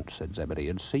around," said Zebedee,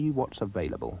 "and see what's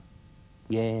available."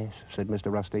 "Yes," said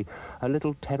Mr. Rusty, "a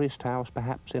little terraced house,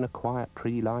 perhaps, in a quiet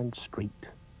tree-lined street."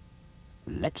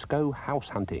 "Let's go house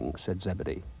hunting," said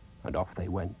Zebedee, and off they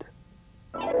went.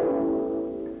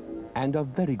 "And a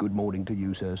very good morning to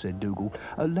you, sir," said Dougal.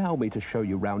 "Allow me to show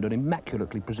you round an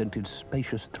immaculately presented,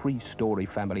 spacious 3-story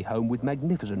family home with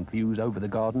magnificent views over the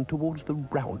garden towards the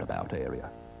roundabout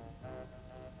area."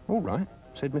 "All right,"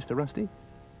 said Mr. Rusty.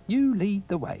 "You lead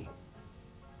the way."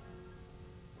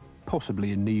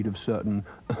 "Possibly in need of certain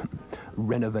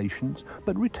renovations,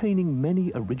 but retaining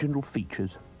many original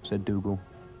features," said Dougal.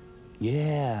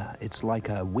 "Yeah, it's like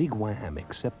a wigwam,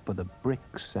 except for the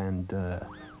bricks and,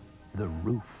 the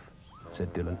roof,"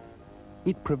 said Dillon.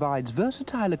 "It provides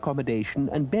versatile accommodation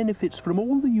and benefits from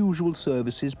all the usual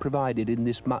services provided in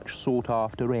this much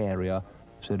sought-after area,"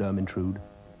 said Ermintrude,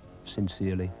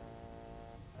 sincerely.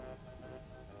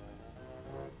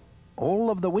 "All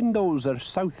of the windows are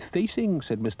south-facing,"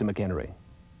 said Mr. McHenry.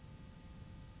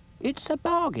 "It's a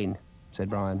bargain," said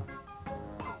Brian.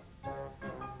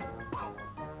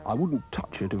 "I wouldn't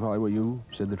touch it if I were you,"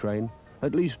 said the train.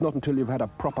 "At least not until you've had a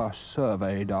proper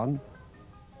survey done.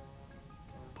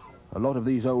 A lot of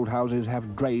these old houses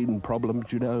have drain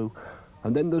problems, you know,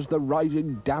 and then there's the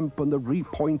rising damp and the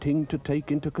repointing to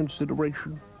take into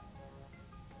consideration.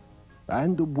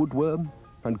 And the woodworm,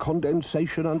 and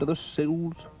condensation under the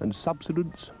sills, and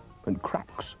subsidence, and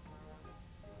cracks."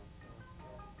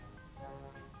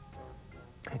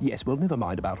 "Yes, well, never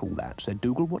mind about all that," said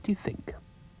Dougal. "What do you think?"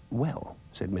 "Well,"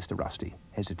 said Mr. Rusty,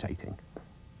 hesitating,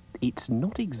 "it's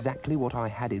not exactly what I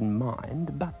had in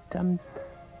mind, but,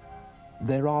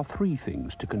 there are 3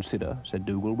 things to consider," said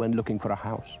Dougal, "when looking for a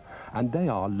house, and they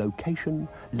are location,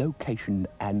 location,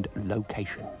 and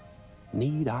location.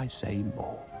 Need I say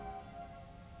more?"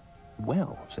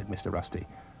 "Well," said Mr. Rusty,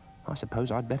 "I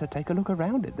suppose I'd better take a look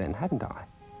around it then, hadn't I?"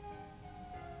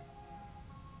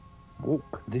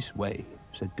 "Walk this way,"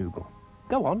 said Dougal.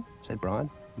 "Go on," said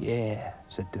Brian. "Yeah,"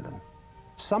 said Dillon.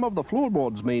 "Some of the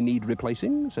floorboards may need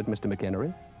replacing," said Mr.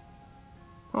 McHenry.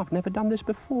 "I've never done this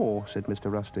before," said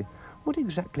Mr. Rusty. "What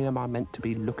exactly am I meant to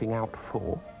be looking out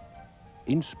for?"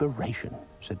 "Inspiration,"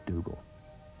 said Dougal.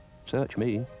 "Search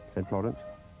me," said Florence.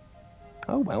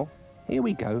 "Oh, well, here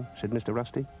we go," said Mr.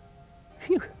 Rusty.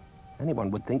 "Phew!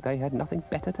 Anyone would think they had nothing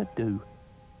better to do."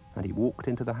 And he walked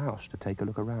into the house to take a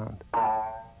look around.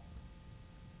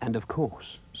 "And of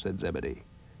course," said Zebedee,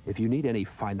 "if you need any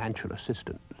financial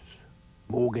assistance,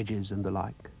 mortgages and the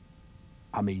like,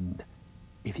 I mean,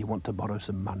 if you want to borrow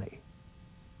some money,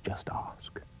 just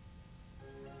ask."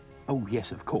 "Oh,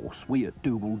 yes, of course. We at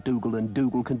Dougal and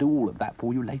Dougal can do all of that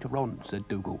for you later on," said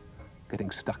Dougal,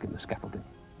 getting stuck in the scaffolding.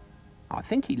 "I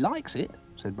think he likes it,"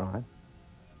 said Brian.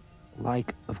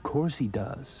 "Like, of course he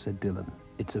does," said Dillon.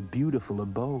 "It's a beautiful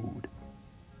abode."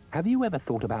 "Have you ever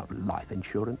thought about life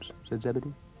insurance?" said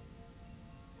Zebedee.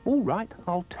 "All right,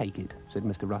 I'll take it," said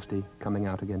Mr. Rusty, coming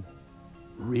out again.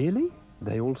 "Really?"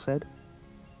 they all said.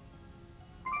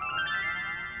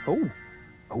 "Oh,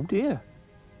 oh dear.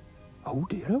 Oh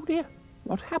dear, oh dear.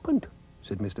 What happened?"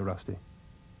 said Mr. Rusty.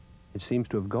 "It seems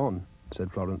to have gone,"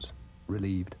 said Florence,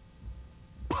 relieved.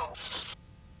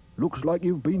 "Looks like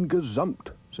you've been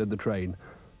gazumped," said the train.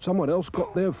 "Someone else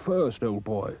got there first, old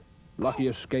boy. Lucky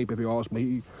escape, if you ask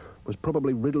me. Was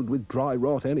probably riddled with dry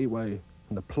rot anyway,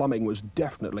 and the plumbing was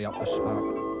definitely up the spout.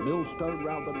 Millstone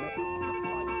round the neck."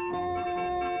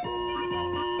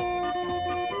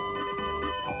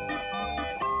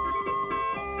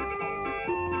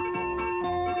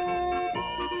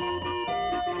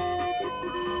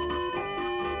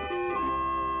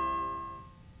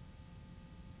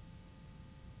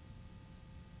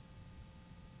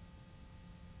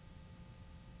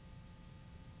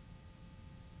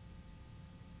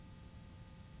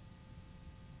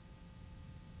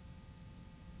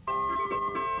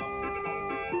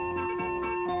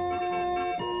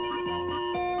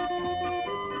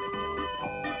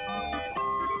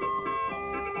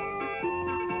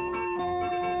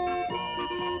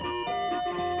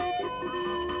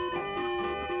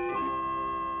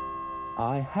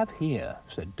 have here,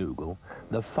 said Dougal,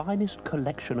 the finest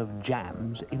collection of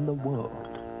jams in the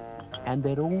world. And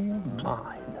they're all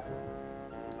mine.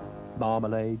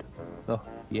 Marmalade. Oh,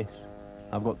 yes.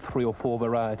 I've got 3 or 4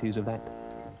 varieties of that.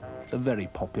 A very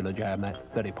popular jam,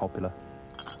 that. Very popular.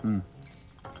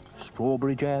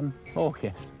 Strawberry jam. Oh,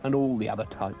 yes. And all the other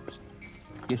types.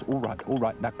 Yes, all right, all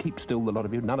right. Now keep still, the lot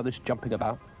of you. None of this jumping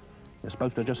about. You're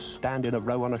supposed to just stand in a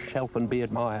row on a shelf and be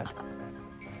admired.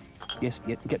 Yes,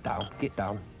 get down, get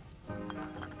down.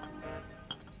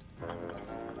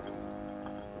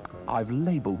 I've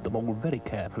labelled them all very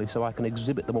carefully so I can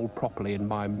exhibit them all properly in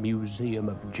my museum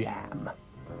of jam.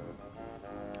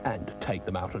 And take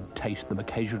them out and taste them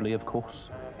occasionally, of course.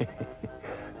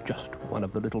 Just one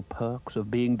of the little perks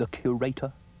of being the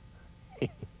curator.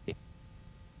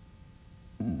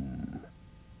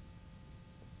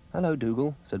 Hello,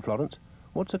 Dougal, said Florence.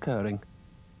 What's occurring?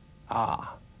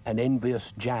 Ah, an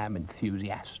envious jam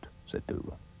enthusiast, said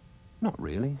Dougal. Not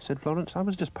really, said Florence. I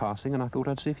was just passing and I thought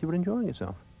I'd see if you were enjoying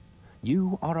yourself.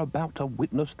 You are about to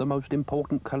witness the most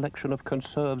important collection of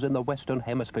conserves in the Western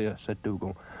Hemisphere, said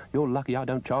Dougal. You're lucky I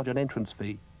don't charge an entrance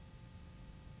fee.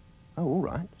 Oh, all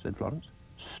right, said Florence.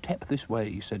 Step this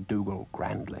way, said Dougal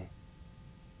grandly.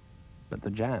 But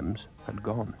the jams had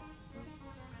gone.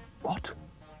 What?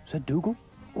 Said Dougal.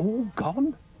 All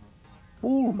gone?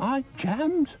 All my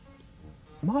jams?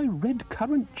 My red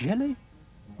currant jelly?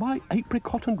 My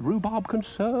apricot and rhubarb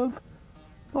conserve?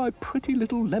 My pretty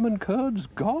little lemon curds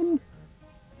gone?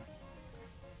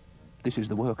 This is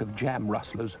the work of jam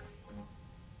rustlers.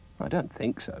 I don't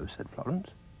think so, said Florence.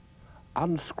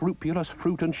 Unscrupulous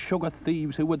fruit and sugar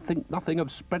thieves who would think nothing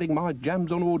of spreading my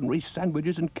jams on ordinary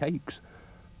sandwiches and cakes.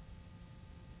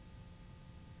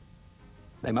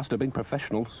 They must have been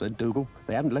professionals, said Dougal.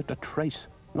 They haven't left a trace,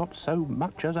 not so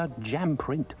much as a jam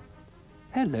print.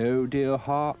 Hello, dear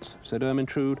hearts, said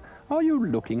Ermintrude. Are you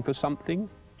looking for something?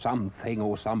 Something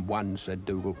or someone, said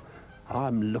Dougal.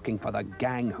 I'm looking for the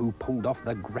gang who pulled off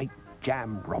the great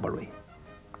jam robbery.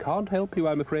 Can't help you,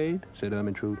 I'm afraid, said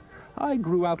Ermintrude. I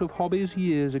grew out of hobbies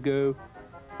years ago.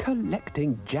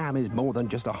 Collecting jam is more than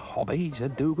just a hobby,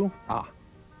 said Dougal. Ah,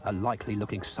 a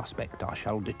likely-looking suspect. I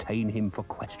shall detain him for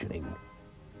questioning.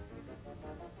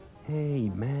 Hey,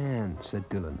 man, said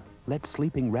Dylan. Let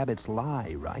sleeping rabbits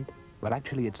lie, right? Well,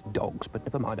 actually, it's dogs, but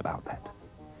never mind about that.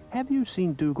 Have you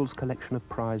seen Dougal's collection of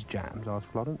prize jams? Asked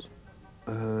Florence.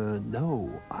 No.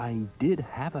 I did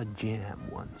have a jam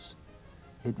once.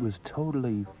 It was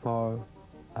totally far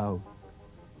out.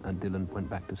 And Dylan went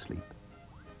back to sleep.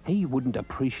 He wouldn't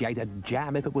appreciate a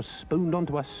jam if it was spooned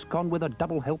onto a scone with a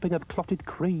double helping of clotted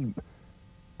cream.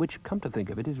 Which, come to think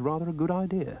of it, is rather a good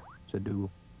idea, said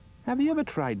Dougal. Have you ever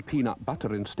tried peanut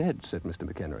butter instead, said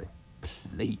Mr. McHenry.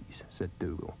 Please, said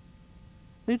Dougal.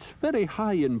 It's very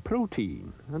high in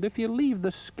protein, and if you leave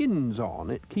the skins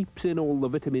on, it keeps in all the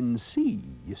vitamin C,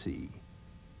 you see.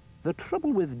 The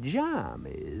trouble with jam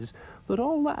is that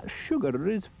all that sugar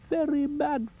is very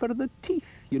bad for the teeth,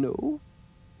 you know.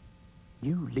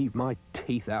 You leave my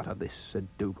teeth out of this, said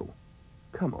Dougal.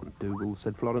 Come on, Dougal,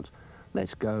 said Florence.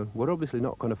 Let's go. We're obviously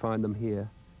not going to find them here.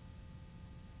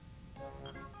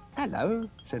 Hello,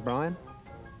 said Brian.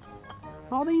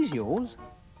 Are these yours?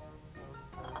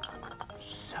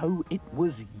 So it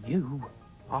was you.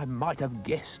 I might have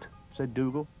guessed, said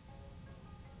Dougal.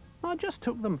 I just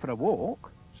took them for a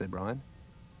walk, said Brian.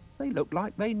 They looked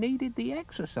like they needed the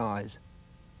exercise.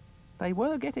 They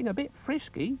were getting a bit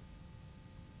frisky.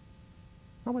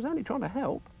 I was only trying to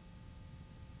help.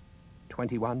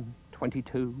 21,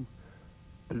 22,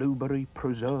 blueberry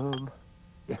preserve.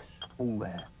 Yes, all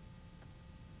there.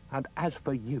 And as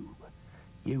for you,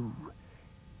 you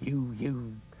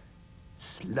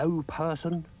slow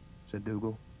person, said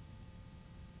Dougal.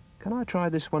 Can I try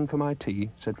this one for my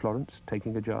tea, said Florence,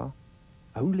 taking a jar.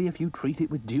 Only if you treat it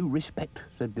with due respect,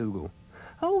 said Dougal.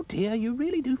 Oh dear, you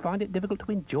really do find it difficult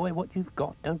to enjoy what you've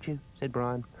got, don't you, said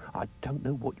Brian. I don't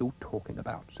know what you're talking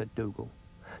about, said Dougal.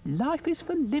 Life is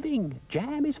for living,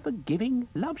 jam is for giving,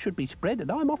 love should be spread,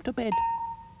 and I'm off to bed.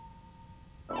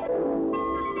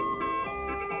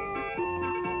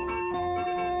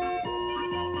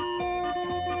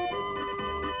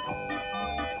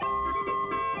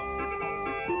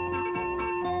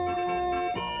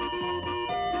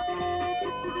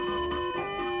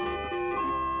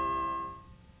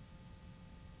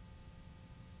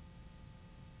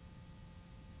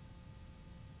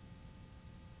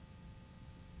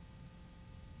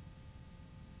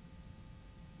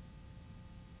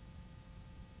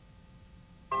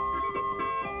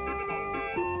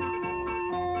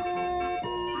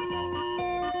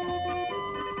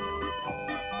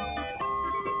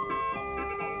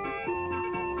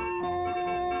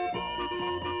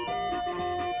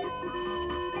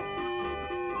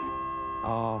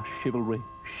 Ah, chivalry,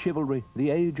 chivalry, the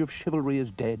age of chivalry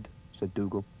is dead, said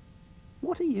Dougal.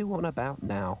 What are you on about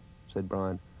now, said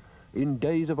Brian. In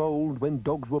days of old, when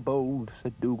dogs were bold,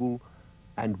 said Dougal,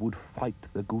 and would fight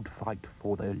the good fight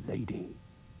for their lady.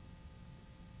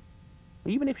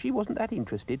 Even if she wasn't that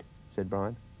interested, said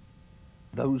Brian.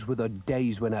 Those were the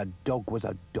days when a dog was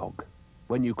a dog,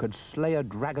 when you could slay a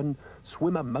dragon,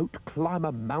 swim a moat, climb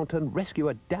a mountain, rescue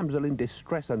a damsel in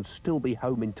distress, and still be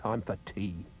home in time for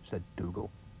tea, said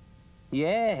Dougal.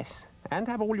 Yes, and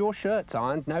have all your shirts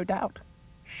ironed, no doubt.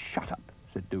 Shut up,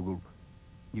 said Dougal,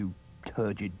 you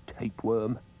turgid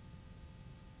tapeworm.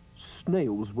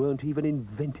 Snails weren't even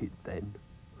invented then.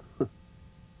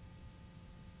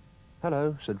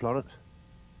 Hello, said Florence.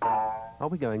 Are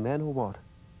we going then, or what?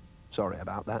 Sorry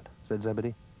about that, said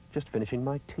Zebedee. Just finishing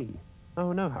my tea.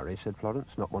 Oh, no hurry, said Florence,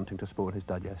 not wanting to spoil his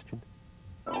digestion.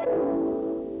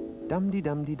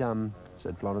 Dum-de-dum-de-dum,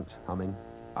 said Florence, humming.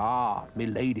 Ah,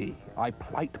 milady, I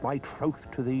plight my troth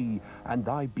to thee, and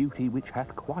thy beauty which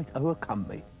hath quite o'ercome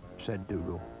me, said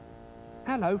Dougal.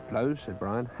 Hello, Flo, said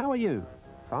Brian. How are you?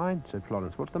 Fine, said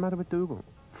Florence. What's the matter with Dougal?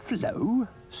 Flo?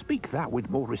 Speak thou with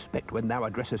more respect when thou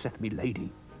addressest me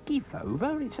lady. Give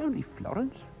over, it's only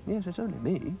Florence. Yes, it's only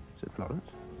me, said Florence.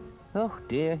 Oh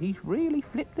dear, he's really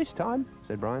flipped this time,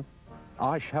 said Brian.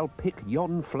 I shall pick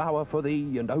yon flower for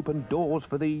thee, and open doors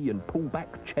for thee, and pull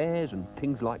back chairs and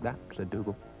things like that, said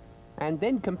Dougal. And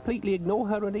then completely ignore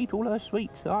her and eat all her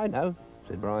sweets, I know,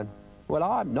 said Brian. Well,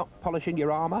 I'm not polishing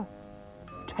your armour.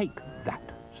 Take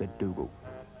that, said Dougal,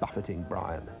 buffeting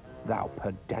Brian. Thou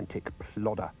pedantic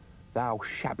plodder, thou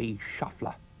shabby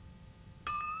shuffler.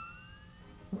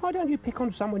 Why don't you pick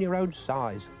on someone your own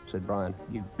size, said Brian,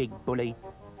 you big bully.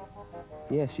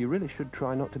 Yes, you really should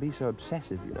try not to be so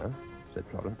obsessive, you know, said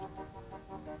Florence.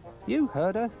 You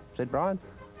heard her, said Brian.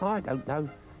 I don't know.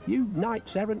 You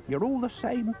knights errant, you're all the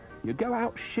same. You go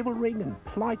out chivalring and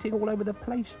plighting all over the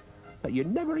place, but you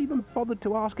never even bothered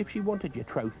to ask if she wanted your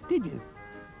troth, did you?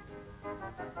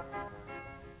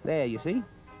 There, you see.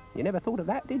 You never thought of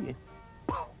that, did you?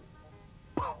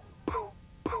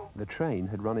 The train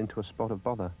had run into a spot of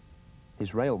bother.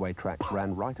 His railway tracks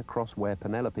ran right across where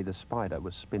Penelope the spider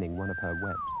was spinning one of her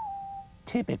webs.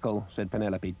 Typical, said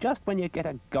Penelope. Just when you get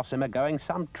a gossamer going,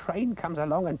 some train comes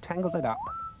along and tangles it up.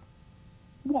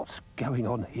 What's going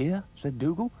on here, said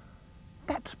Dougal.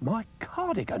 That's my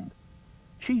cardigan.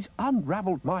 She's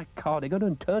unravelled my cardigan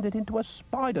and turned it into a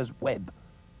spider's web.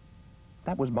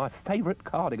 That was my favourite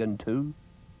cardigan, too.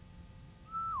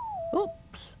 Oops.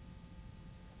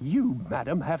 You,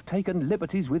 madam, have taken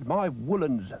liberties with my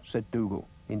woolens, said Dougal,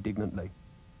 indignantly.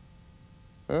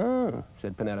 Oh,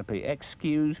 said Penelope,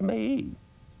 excuse me.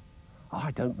 I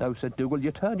don't know, said Dougal.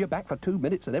 You turned your back for 2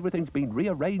 minutes and everything's been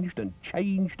rearranged and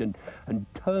changed and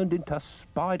turned into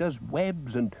spiders'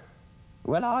 webs and...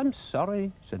 Well, I'm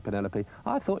sorry, said Penelope.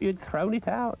 I thought you'd thrown it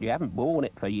out. You haven't worn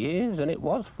it for years and it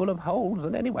was full of holes,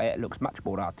 and anyway, it looks much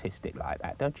more artistic like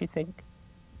that, don't you think?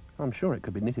 I'm sure it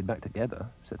could be knitted back together,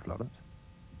 said Florence.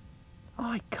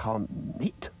 I can't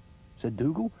knit, said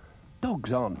Dougal.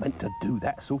 Dogs aren't meant to do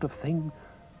that sort of thing.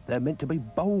 They're meant to be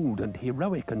bold and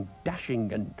heroic and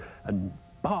dashing and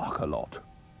bark a lot,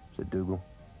 said Dougal.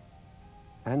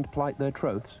 And plight their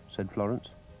troths, said Florence,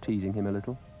 teasing him a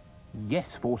little. Yes,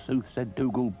 forsooth, said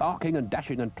Dougal, barking and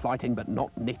dashing and plighting, but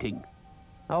not knitting.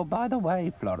 Oh, by the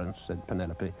way, Florence, said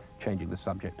Penelope, changing the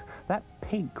subject, that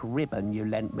pink ribbon you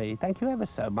lent me, thank you ever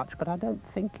so much, but I don't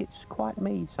think it's quite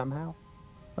me somehow.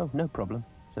 Oh, no problem,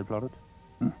 said Florence.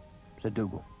 Said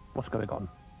Dougal. What's going on?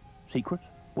 Secrets?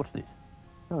 What's this?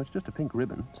 Oh, it's just a pink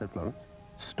ribbon, said Florence.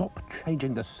 Stop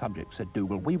changing the subject, said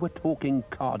Dougal. We were talking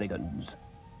cardigans.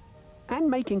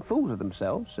 And making fools of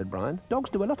themselves, said Brian. Dogs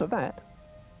do a lot of that.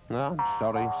 Oh, I'm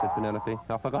sorry, said Penelope.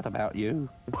 I forgot about you.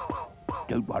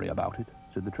 Don't worry about it,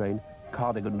 said the train.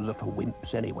 Cardigans are for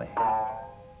wimps anyway.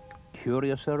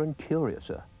 Curiouser and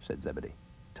curiouser, said Zebedee.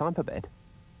 Time for bed.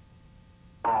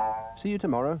 See you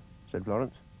tomorrow, said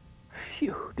Florence.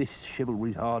 Phew, this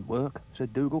chivalry's hard work,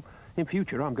 said Dougal. In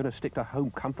future, I'm going to stick to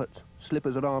home comforts,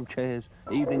 slippers and armchairs,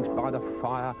 evenings by the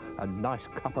fire, a nice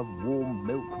cup of warm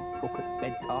milk, book at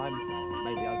bedtime.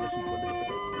 Maybe I'll listen to a little bit